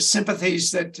the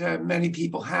sympathies that many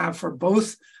people have for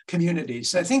both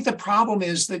communities, I think the problem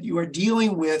is that you are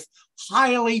dealing with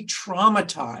highly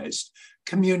traumatized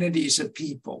communities of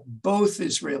people, both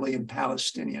Israeli and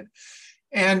Palestinian.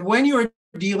 And when you're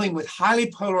dealing with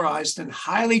highly polarized and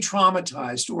highly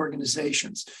traumatized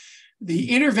organizations,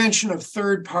 the intervention of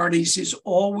third parties is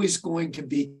always going to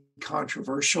be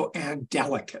controversial and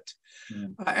delicate.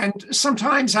 And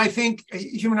sometimes I think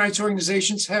human rights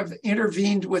organizations have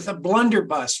intervened with a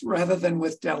blunderbuss rather than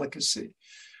with delicacy.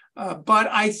 But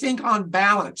I think on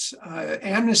balance,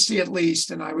 Amnesty at least,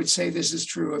 and I would say this is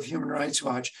true of Human Rights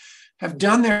Watch, have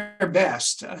done their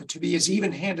best to be as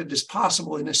even-handed as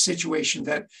possible in a situation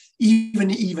that even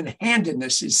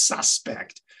even-handedness is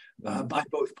suspect by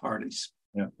both parties.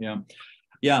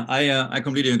 I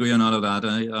completely agree on all of that.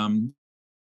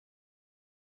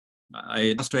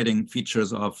 Frustrating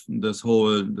features of this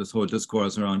whole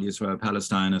discourse around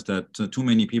Israel-Palestine is that too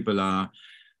many people are,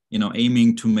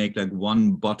 aiming to make like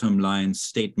one bottom line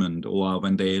statement, or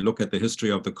when they look at the history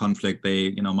of the conflict,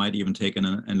 they, might even take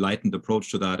an enlightened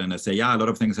approach to that, and they say, yeah, a lot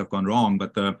of things have gone wrong,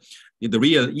 but the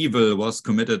real evil was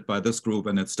committed by this group,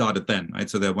 and it started then, right?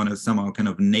 So they want to somehow kind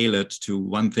of nail it to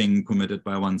one thing committed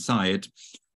by one side.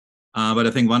 But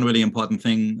I think one really important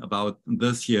thing about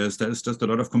this here is there's just a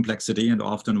lot of complexity, and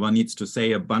often one needs to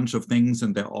say a bunch of things,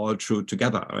 and they're all true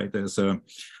together, right? There's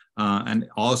and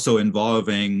also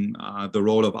involving the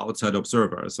role of outside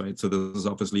observers, right? So this is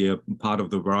obviously a part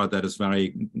of the world that is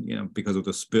very, because of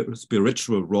the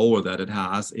spiritual role that it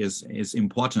has, is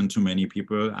important to many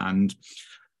people. And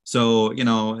so,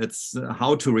 it's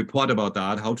how to report about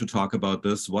that, how to talk about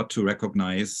this, what to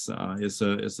recognize is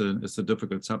a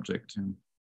difficult subject.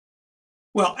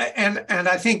 Well, and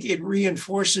I think it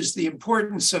reinforces the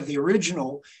importance of the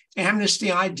original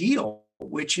amnesty ideal,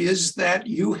 which is that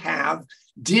you have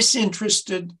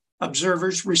disinterested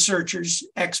observers, researchers,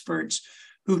 experts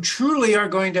who truly are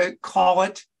going to call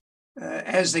it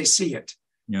as they see it.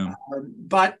 Yeah.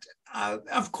 But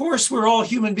of course, we're all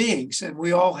human beings and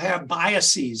we all have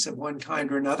biases of one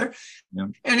kind or another. Yeah.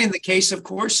 And in the case, of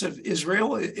course, of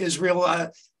Israel, it's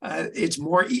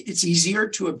easier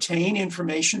to obtain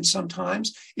information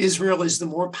sometimes. Israel is the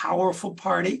more powerful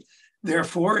party.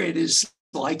 Therefore, it is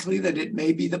likely that it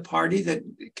may be the party that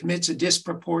commits a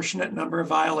disproportionate number of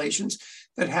violations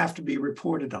that have to be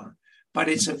reported on. But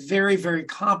it's a very, very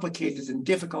complicated and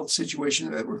difficult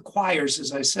situation that requires,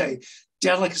 as I say,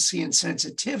 delicacy and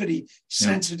sensitivity,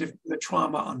 sensitive to the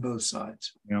trauma on both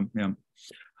sides. Yeah, yeah.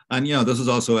 And, this is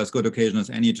also as good occasion as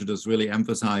any to just really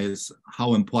emphasize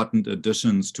how important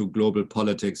additions to global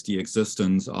politics the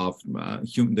existence of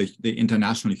the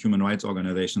international human rights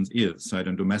organizations is, right,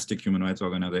 and domestic human rights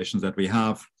organizations that we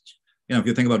have. If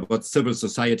you think about what civil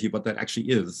society, what that actually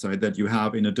is, right, that you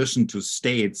have, in addition to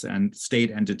states and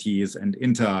state entities and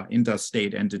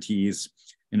interstate entities,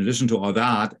 in addition to all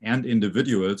that, and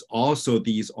individuals, also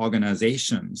these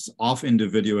organizations of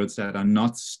individuals that are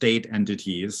not state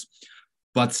entities,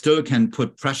 but still can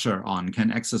put pressure on,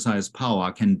 can exercise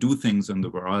power, can do things in the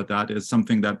world. That is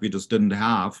something that we just didn't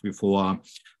have before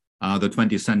the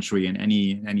 20th century in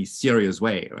any serious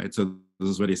way, right? So this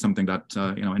is really something that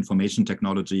information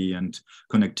technology and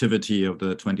connectivity of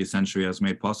the 20th century has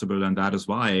made possible, and that is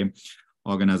why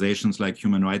organizations like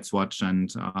Human Rights Watch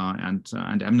and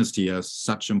Amnesty are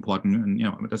such important.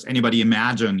 And does anybody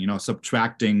imagine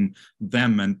subtracting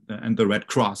them and the Red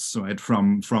Cross, right,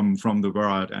 from the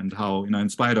world, and how in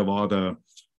spite of all the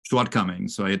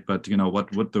shortcomings, right, but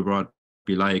what would the world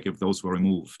be like if those were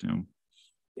removed?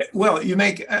 Well, you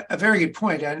make a very good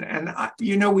point, and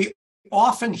we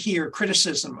often hear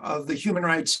criticism of the human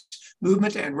rights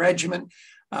movement and regimen,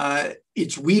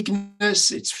 its weakness,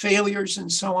 its failures,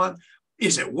 and so on.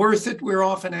 Is it worth it? We're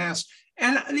often asked.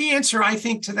 And the answer, I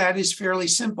think, to that is fairly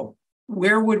simple.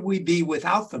 Where would we be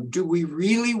without them? Do we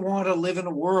really want to live in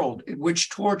a world in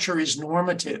which torture is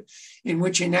normative, in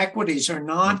which inequities are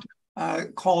not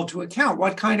called to account?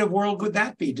 What kind of world would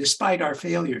that be, despite our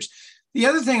failures? The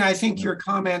other thing I think your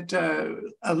comment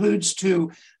alludes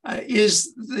to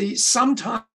is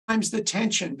sometimes the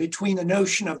tension between the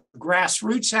notion of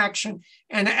grassroots action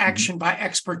and action by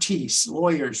expertise,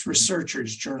 lawyers,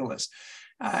 researchers, journalists.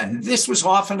 This was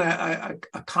often a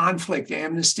conflict.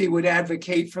 Amnesty would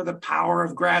advocate for the power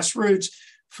of grassroots.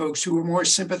 Folks who were more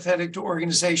sympathetic to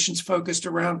organizations focused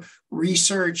around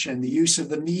research and the use of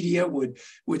the media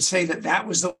would say that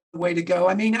was the way to go.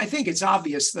 I mean, I think it's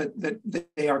obvious that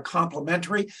they are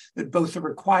complementary, that both are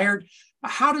required.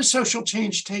 How does social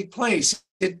change take place?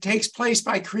 It takes place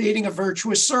by creating a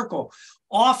virtuous circle.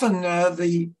 Often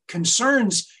the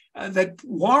concerns that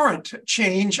warrant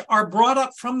change are brought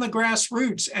up from the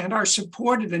grassroots and are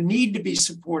supported and need to be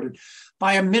supported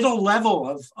by a middle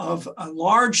level of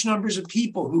large numbers of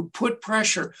people who put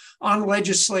pressure on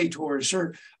legislators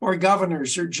or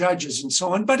governors or judges and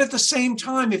so on. But at the same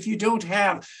time, if you don't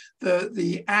have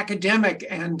the academic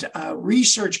and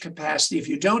research capacity, if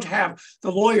you don't have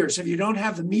the lawyers, if you don't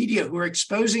have the media who are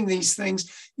exposing these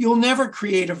things, you'll never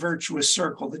create a virtuous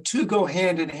circle. The two go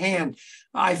hand in hand.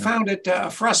 I found it a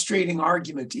frustrating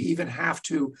argument to even have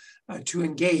to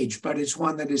engage, but it's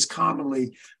one that is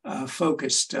commonly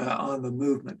focused on the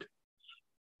movement.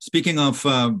 Speaking of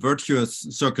virtuous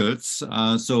circles,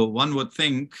 so one would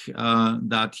think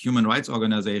that human rights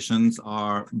organizations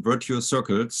are virtuous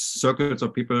circles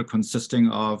of people consisting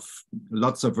of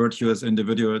lots of virtuous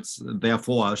individuals,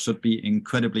 therefore should be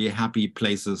incredibly happy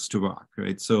places to work,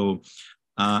 right? So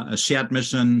a shared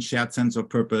mission, shared sense of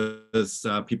purpose,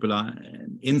 people are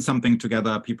in something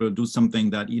together, people do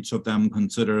something that each of them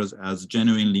considers as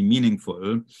genuinely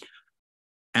meaningful.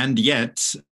 And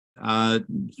yet,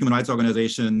 human rights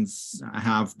organizations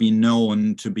have been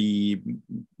known to be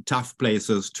tough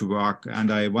places to work.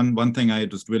 And one thing I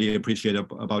just really appreciate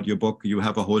about your book, you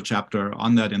have a whole chapter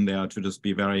on that in there to just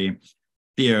be very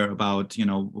clear about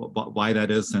why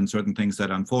that is and certain things that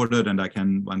unfolded,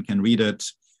 and one can read it.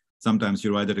 Sometimes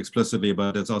you write it explicitly,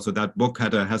 but it's also that book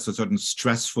has a certain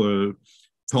stressful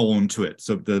tone to it.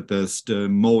 So the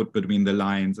mode between the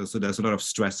lines, so there's a lot of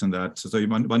stress in that. So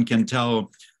one can tell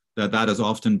that has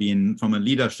often been, from a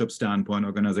leadership standpoint,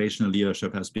 organizational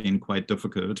leadership has been quite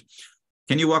difficult.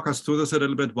 Can you walk us through this a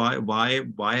little bit?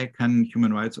 Why can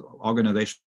human rights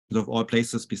organizations of all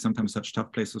places be sometimes such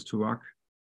tough places to work?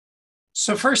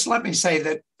 So first, let me say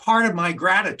that part of my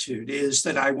gratitude is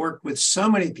that I work with so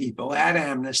many people at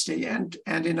Amnesty and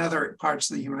in other parts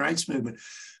of the human rights movement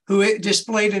who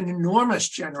displayed an enormous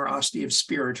generosity of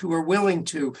spirit, who are willing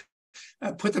to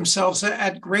put themselves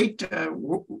at great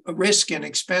risk and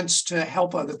expense to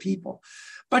help other people.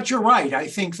 But you're right. I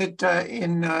think that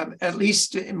at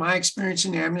least in my experience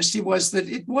in Amnesty was that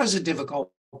it was a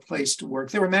difficult place to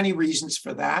work. There were many reasons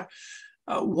for that.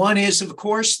 One is, of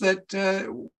course, that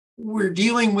we're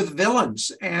dealing with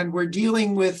villains, and we're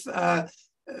dealing with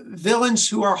villains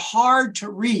who are hard to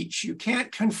reach. You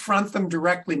can't confront them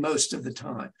directly most of the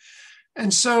time.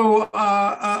 And so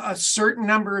a certain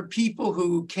number of people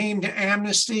who came to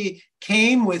Amnesty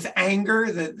came with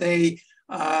anger that they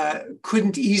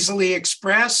couldn't easily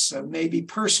express, maybe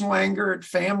personal anger at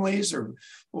families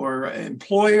or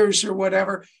employers or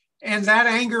whatever. And that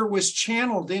anger was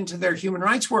channeled into their human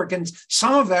rights work. And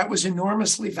some of that was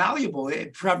enormously valuable.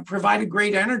 It provided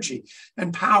great energy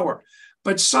and power.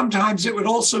 But sometimes it would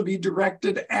also be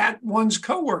directed at one's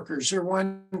coworkers or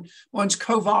one's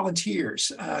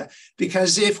co-volunteers.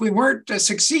 Because if we weren't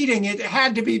succeeding, it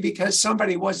had to be because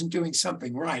somebody wasn't doing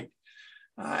something right.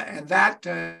 And that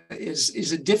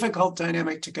is a difficult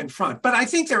dynamic to confront. But I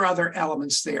think there are other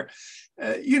elements there.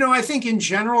 I think in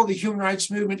general, the human rights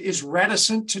movement is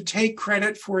reticent to take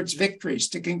credit for its victories,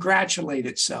 to congratulate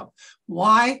itself.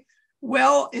 Why?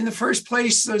 Well, in the first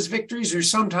place, those victories are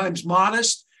sometimes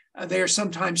modest. They are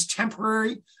sometimes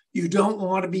temporary. You don't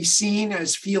want to be seen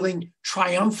as feeling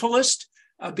triumphalist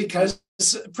because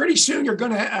pretty soon you're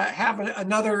going to have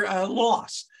another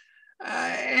loss.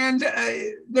 And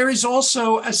there is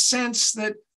also a sense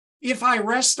that if I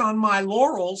rest on my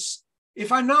laurels,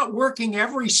 if I'm not working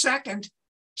every second,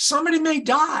 somebody may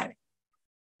die.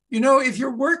 If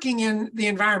you're working in the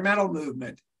environmental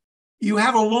movement, you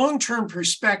have a long-term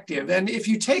perspective. And if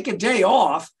you take a day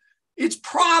off, it's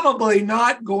probably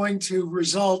not going to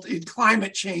result in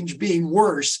climate change being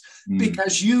worse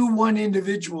because one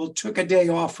individual took a day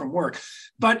off from work.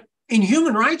 But in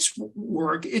human rights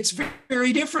work, it's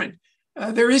very different.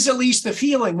 There is at least the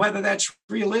feeling, whether that's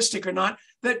realistic or not,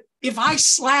 that if I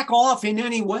slack off in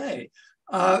any way,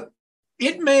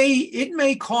 it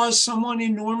may cause someone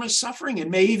enormous suffering. It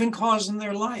may even cause them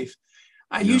their life.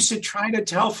 I used to try to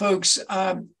tell folks,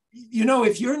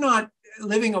 if you're not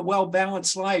living a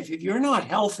well-balanced life, if you're not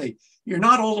healthy, you're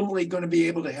not ultimately going to be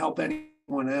able to help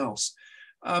anyone else.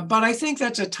 But I think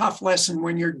that's a tough lesson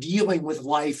when you're dealing with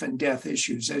life and death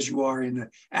issues, as you are in an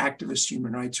activist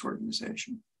human rights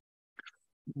organization.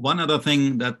 One other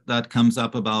thing that comes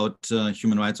up about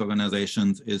human rights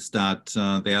organizations is that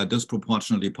they are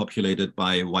disproportionately populated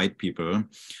by white people.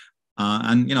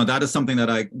 And that is something that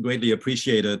I greatly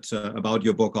appreciated about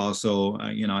your book also,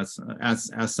 as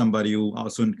somebody who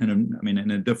also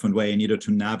in a different way needed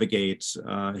to navigate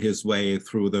his way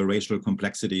through the racial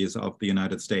complexities of the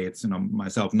United States,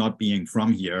 myself not being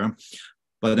from here.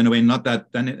 But in a way, not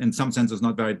that, then in some sense, it's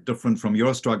not very different from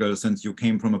your struggle, since you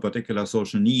came from a particular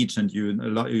social niche and you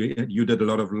did a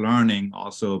lot of learning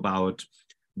also about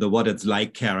the what it's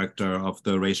like character of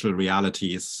the racial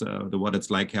realities, the what it's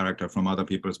like character from other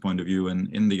people's point of view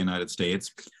in the United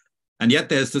States. And yet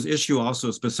there's this issue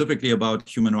also specifically about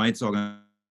human rights organizations,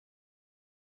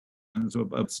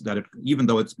 that even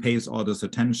though it pays all this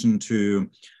attention to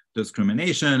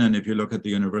discrimination, and if you look at the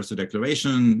Universal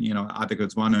Declaration,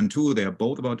 Articles 1 and 2, they are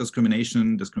both about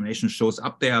discrimination. Discrimination shows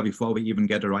up there before we even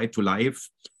get a right to life.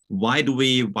 Why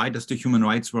does the human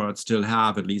rights world still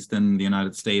have, at least in the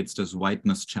United States, this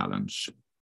whiteness challenge?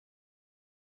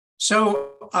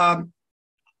 So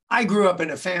I grew up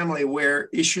in a family where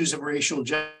issues of racial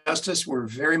justice were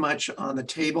very much on the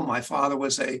table. My father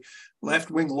was a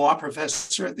left-wing law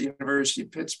professor at the University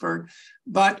of Pittsburgh,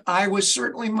 but I was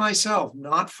certainly myself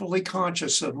not fully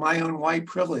conscious of my own white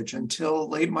privilege until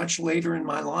much later in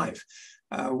my life,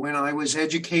 when I was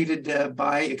educated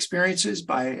by experiences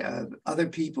by other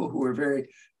people who were very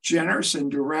generous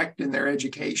and direct in their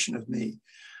education of me.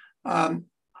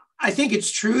 I think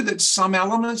it's true that some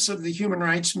elements of the human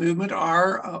rights movement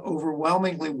are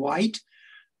overwhelmingly white.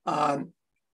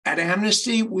 At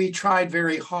Amnesty, we tried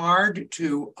very hard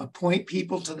to appoint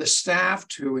people to the staff,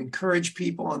 to encourage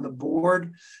people on the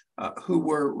board who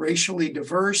were racially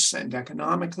diverse and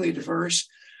economically diverse,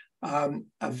 a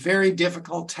very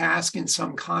difficult task in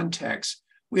some contexts.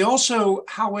 We also,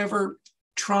 however,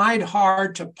 tried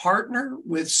hard to partner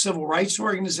with civil rights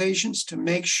organizations to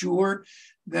make sure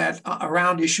that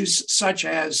around issues such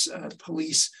as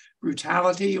police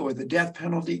brutality or the death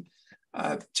penalty,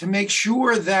 to make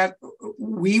sure that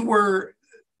we were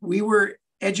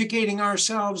educating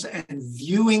ourselves and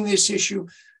viewing this issue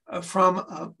through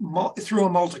a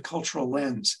multicultural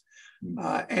lens.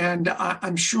 And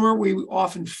I'm sure we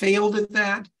often failed at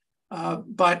that.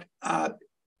 But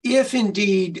if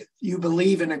indeed you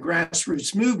believe in a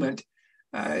grassroots movement,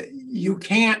 you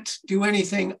can't do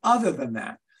anything other than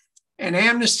that. And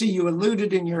Amnesty, you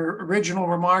alluded in your original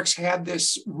remarks, had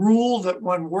this rule that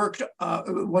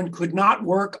one could not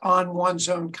work on one's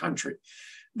own country.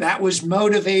 That was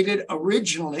motivated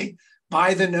originally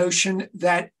by the notion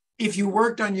that if you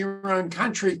worked on your own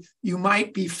country, you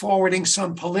might be forwarding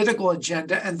some political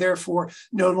agenda and therefore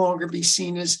no longer be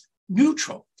seen as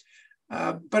neutral.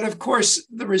 But of course,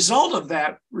 the result of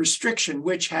that restriction,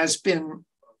 which has been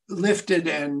lifted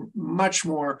and much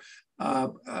more,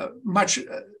 the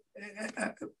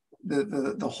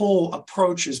whole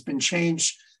approach has been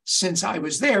changed since I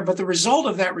was there. But the result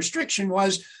of that restriction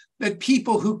was that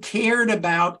people who cared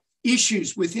about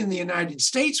issues within the United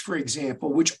States, for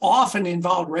example, which often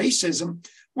involved racism,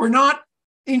 were not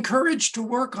encouraged to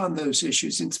work on those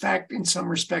issues. In fact, in some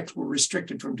respects, were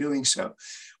restricted from doing so.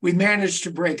 We managed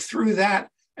to break through that,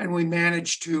 and we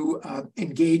managed to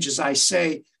engage, as I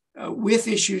say, with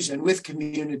issues and with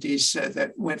communities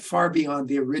that went far beyond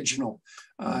the original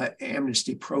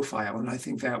Amnesty profile. And I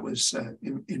think that was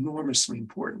enormously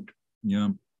important. Yeah.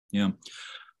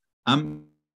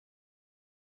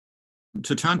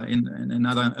 To turn in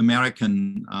another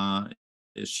American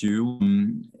issue,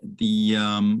 the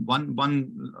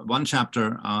one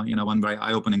chapter, one very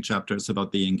eye-opening chapter is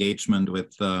about the engagement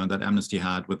with that Amnesty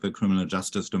had with the criminal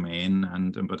justice domain,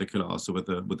 and in particular also with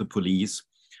the police.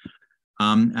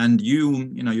 And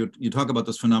you talk about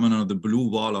this phenomenon of the blue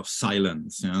wall of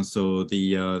silence. So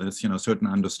there's certain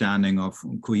understanding of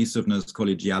cohesiveness,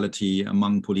 collegiality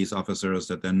among police officers,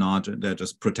 that they're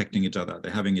just protecting each other,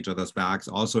 they're having each other's backs,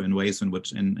 also in ways in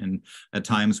which at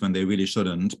times when they really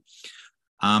shouldn't.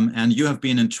 And you have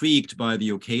been intrigued by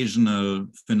the occasional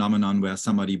phenomenon where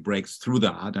somebody breaks through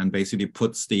that and basically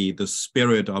puts the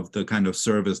spirit of the kind of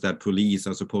service that police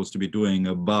are supposed to be doing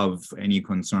above any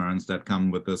concerns that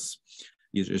come with these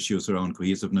issues around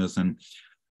cohesiveness. And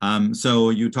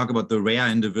so you talk about the rare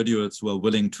individuals who are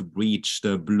willing to breach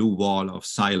the blue wall of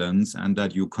silence, and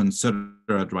that you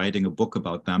considered writing a book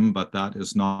about them, but that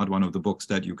is not one of the books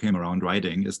that you came around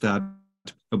writing. Is that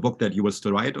a book that you will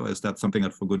still write, or is that something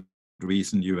that for good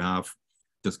reason you have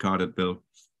discarded, Bill?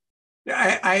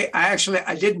 I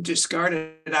didn't discard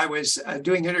it. I was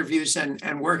doing interviews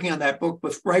and working on that book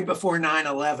right before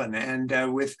 9/11,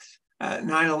 and with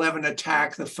 9/11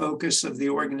 attack, the focus of the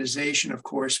organization, of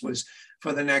course, was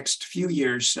for the next few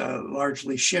years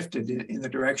largely shifted in the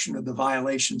direction of the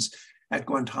violations at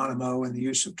Guantanamo and the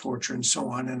use of torture and so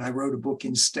on. And I wrote a book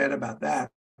instead about that.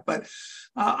 But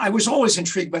I was always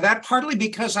intrigued by that, partly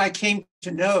because I came to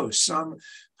know some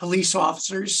police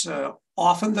officers,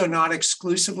 often, though not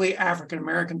exclusively,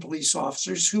 African-American police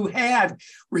officers who had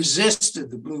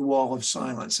resisted the blue wall of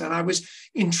silence. And I was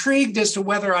intrigued as to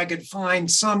whether I could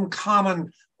find some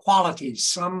common qualities,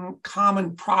 some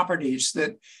common properties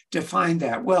that define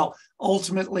that. Well,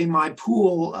 ultimately, my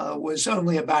pool was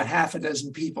only about half a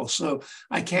dozen people, so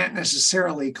I can't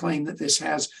necessarily claim that this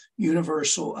has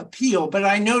universal appeal. But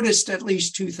I noticed at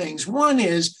least two things. One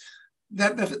is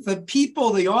that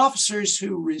the officers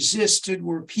who resisted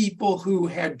were people who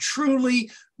had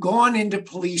truly gone into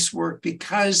police work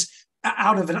because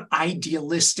out of an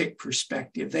idealistic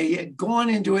perspective. They had gone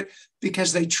into it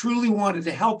because they truly wanted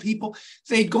to help people.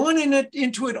 They'd gone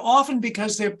into it often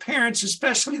because their parents,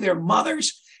 especially their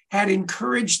mothers, had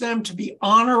encouraged them to be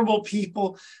honorable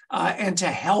people and to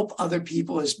help other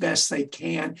people as best they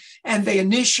can. And they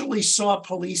initially saw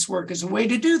police work as a way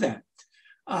to do that.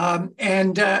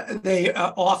 They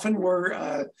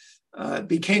often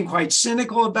became quite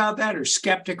cynical about that, or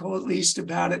skeptical at least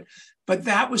about it. But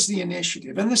that was the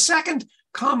initiative. And the second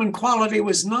common quality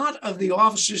was not of the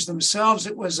officers themselves,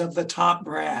 it was of the top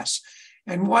brass.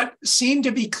 And what seemed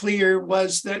to be clear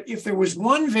was that if there was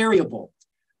one variable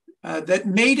that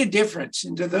made a difference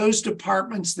into those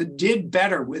departments that did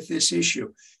better with this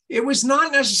issue, it was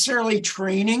not necessarily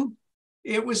training,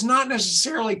 it was not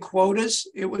necessarily quotas,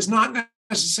 it was not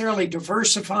necessarily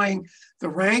diversifying the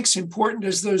ranks, important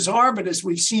as those are, but as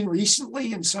we've seen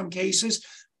recently in some cases,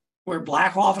 where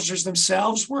Black officers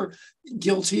themselves were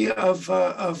guilty of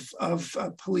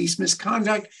police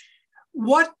misconduct.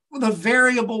 What the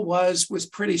variable was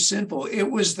pretty simple. It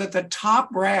was that the top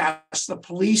brass, the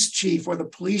police chief or the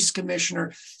police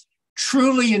commissioner,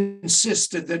 truly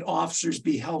insisted that officers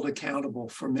be held accountable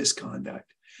for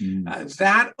misconduct.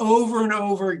 That over and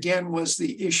over again was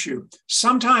the issue.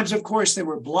 Sometimes, of course, they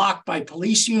were blocked by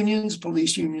police unions.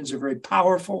 Police unions are very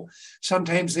powerful.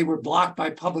 Sometimes they were blocked by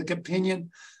public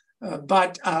opinion.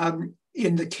 But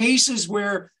in the cases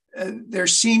where there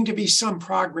seemed to be some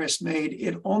progress made,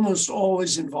 it almost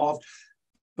always involved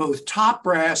both top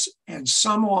brass and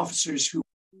some officers who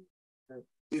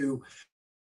do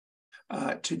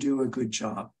to do a good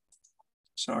job.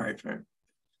 Sorry for.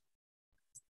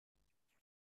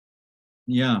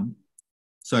 Yeah.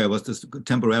 Sorry, I was just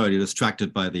temporarily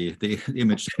distracted by the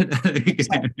image.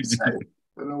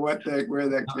 I don't know where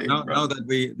that came from.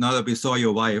 Now that we saw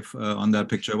your wife on that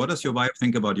picture, what does your wife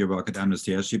think about your work at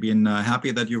Amnesty? Has she been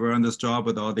happy that you were on this job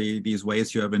with all these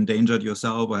ways you have endangered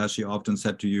yourself, or has she often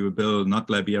said to you, "Bill, not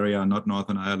Liberia, not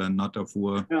Northern Ireland, not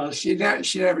Darfur"? No, she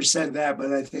never said that,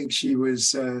 but I think she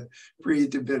was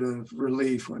breathed a bit of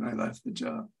relief when I left the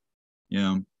job.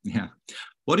 Yeah, yeah.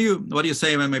 What do you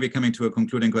say when maybe coming to a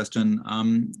concluding question?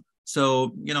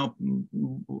 So, you know,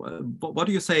 what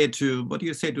do you say to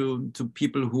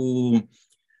people who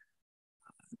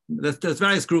there's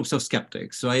various groups of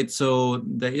skeptics, right? So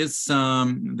there's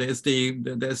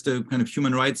the kind of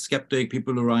human rights skeptic,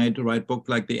 people who write books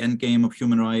like The End Game of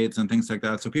Human Rights and things like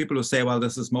that. So people who say, well,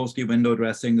 this is mostly window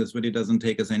dressing. This really doesn't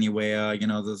take us anywhere. You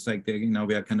know, this is like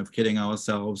we are kind of kidding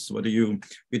ourselves.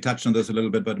 We touched on this a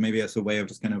little bit, but maybe as a way of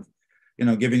just kind of,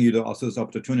 giving you also this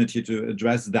opportunity to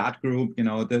address that group,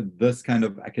 this kind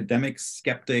of academic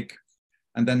skeptic.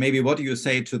 And then maybe what do you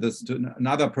say to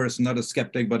another person, not a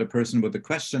skeptic, but a person with a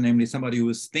question, namely somebody who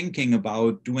is thinking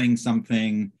about doing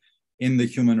something in the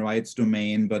human rights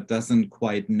domain, but doesn't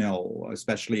quite know,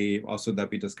 especially also that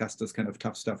we discussed this kind of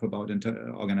tough stuff about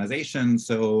organizations.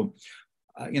 So,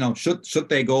 should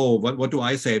they go? What do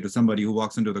I say to somebody who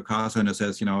walks into the car center and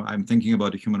says, I'm thinking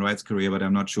about a human rights career, but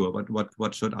I'm not sure.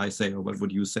 What should I say, or what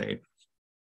would you say?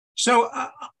 So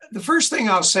the first thing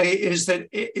I'll say is that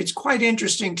it's quite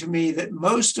interesting to me that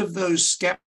most of those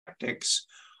skeptics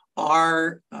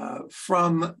are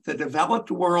from the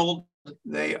developed world.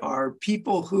 They are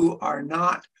people who are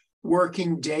not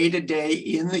working day to day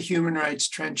in the human rights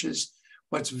trenches.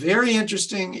 What's very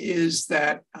interesting is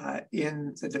that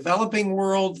in the developing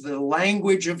world, the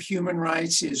language of human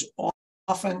rights is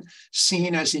often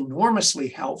seen as enormously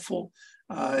helpful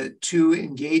to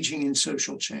engaging in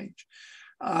social change.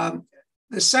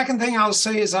 The second thing I'll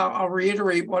say is I'll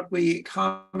reiterate what we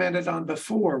commented on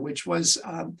before, which was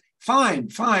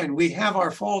fine. We have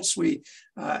our faults, we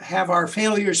have our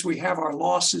failures, we have our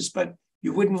losses, but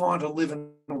you wouldn't want to live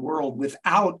in a world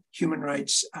without human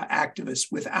rights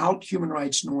activists, without human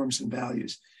rights norms and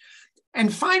values.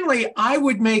 And finally, I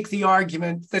would make the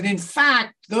argument that in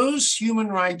fact, those human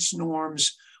rights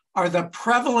norms are the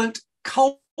prevalent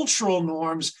cultural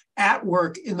norms at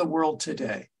work in the world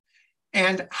today.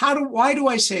 And why do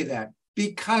I say that?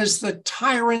 Because the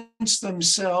tyrants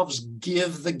themselves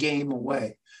give the game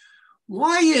away.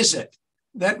 Why is it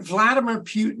that Vladimir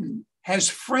Putin has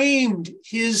framed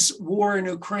his war in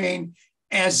Ukraine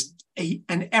as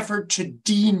an effort to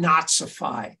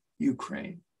denazify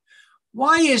Ukraine?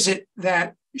 Why is it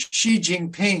that Xi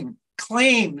Jinping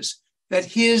claims that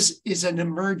his is an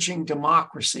emerging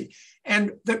democracy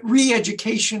and that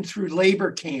re-education through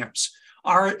labor camps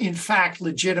are in fact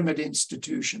legitimate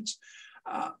institutions?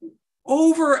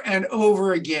 Over and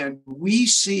over again, we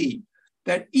see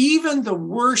that even the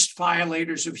worst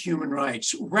violators of human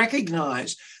rights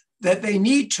recognize that they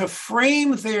need to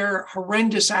frame their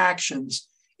horrendous actions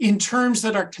in terms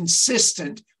that are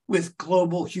consistent with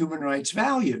global human rights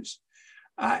values.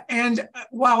 And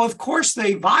while, of course,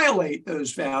 they violate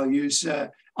those values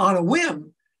on a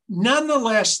whim,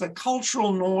 nonetheless, the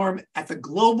cultural norm at the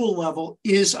global level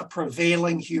is a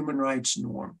prevailing human rights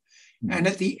norm. Mm-hmm. And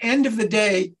at the end of the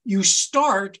day, you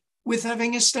start with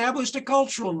having established a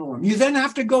cultural norm. You then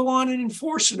have to go on and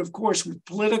enforce it, of course, with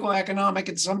political, economic,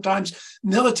 and sometimes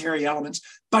military elements.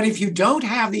 But if you don't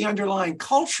have the underlying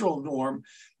cultural norm,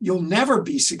 you'll never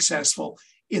be successful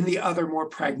in the other more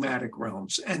pragmatic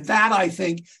realms. And that, I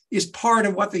think, is part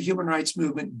of what the human rights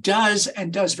movement does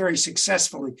and does very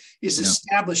successfully, is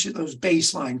establish those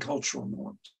baseline cultural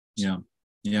norms.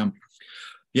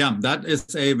 Yeah, that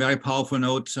is a very powerful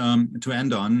note to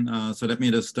end on. So let me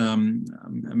just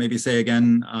maybe say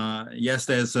again, yes,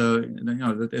 there's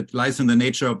it lies in the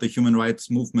nature of the human rights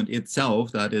movement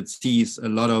itself that it sees a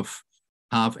lot of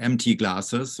half empty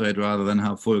glasses, right, rather than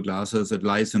half full glasses. It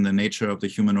lies in the nature of the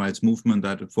human rights movement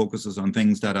that it focuses on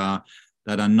things that are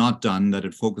not done, that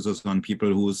it focuses on people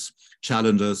whose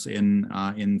challenges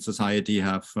in society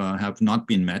have not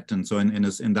been met. And so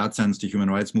in that sense, the human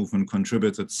rights movement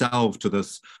contributes itself to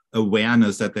this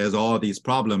awareness that there's all these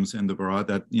problems in the world,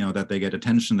 that that they get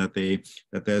attention, that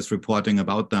there's reporting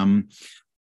about them.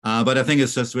 But I think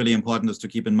it's just really important just to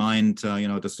keep in mind,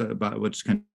 which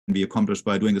can be accomplished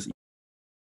by doing this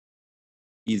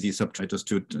easy subtitles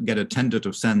to get a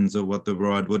tentative sense of what the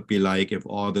world would be like if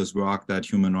all this work that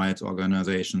human rights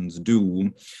organizations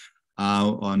do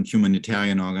on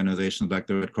humanitarian organizations like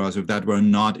the Red Cross, if that were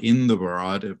not in the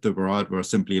world, if the world were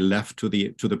simply left to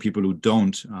the people who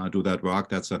don't do that work.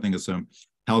 That's, I think, is a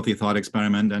healthy thought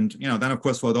experiment. And then of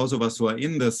course, for those of us who are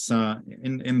in this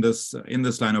in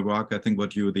this line of work, I think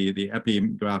what the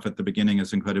epigraph at the beginning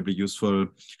is incredibly useful.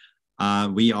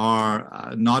 We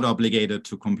are not obligated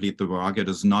to complete the work. It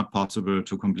is not possible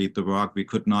to complete the work. We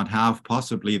could not have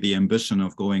possibly the ambition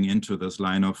of going into this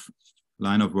line of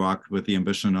work with the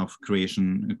ambition of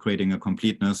creating a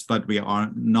completeness, but we are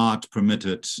not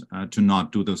permitted to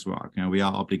not do this work. We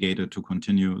are obligated to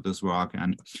continue this work.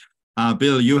 And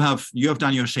Bill, you have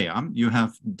done your share. You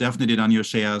have definitely done your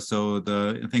share. So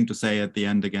the thing to say at the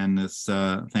end again is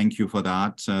thank you for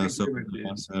that.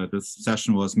 This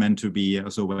session was meant to be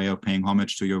as a way of paying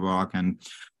homage to your work. And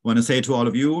I want to say to all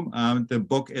of you, the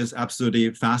book is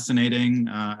absolutely fascinating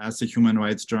as a human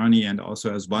rights journey, and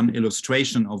also as one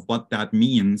illustration of what that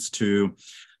means to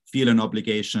feel an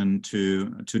obligation to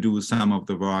do some of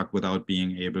the work without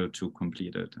being able to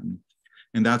complete it. And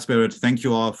in that spirit, thank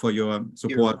you all for your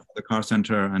support for the Carr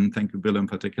Center, and thank you, Bill, in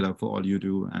particular, for all you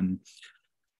do. And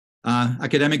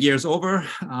academic year is over,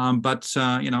 but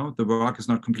the work is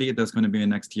not complete. There's going to be a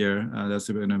next year. There's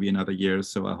going to be another year.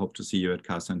 So I hope to see you at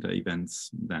Carr Center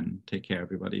events then. Take care,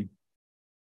 everybody.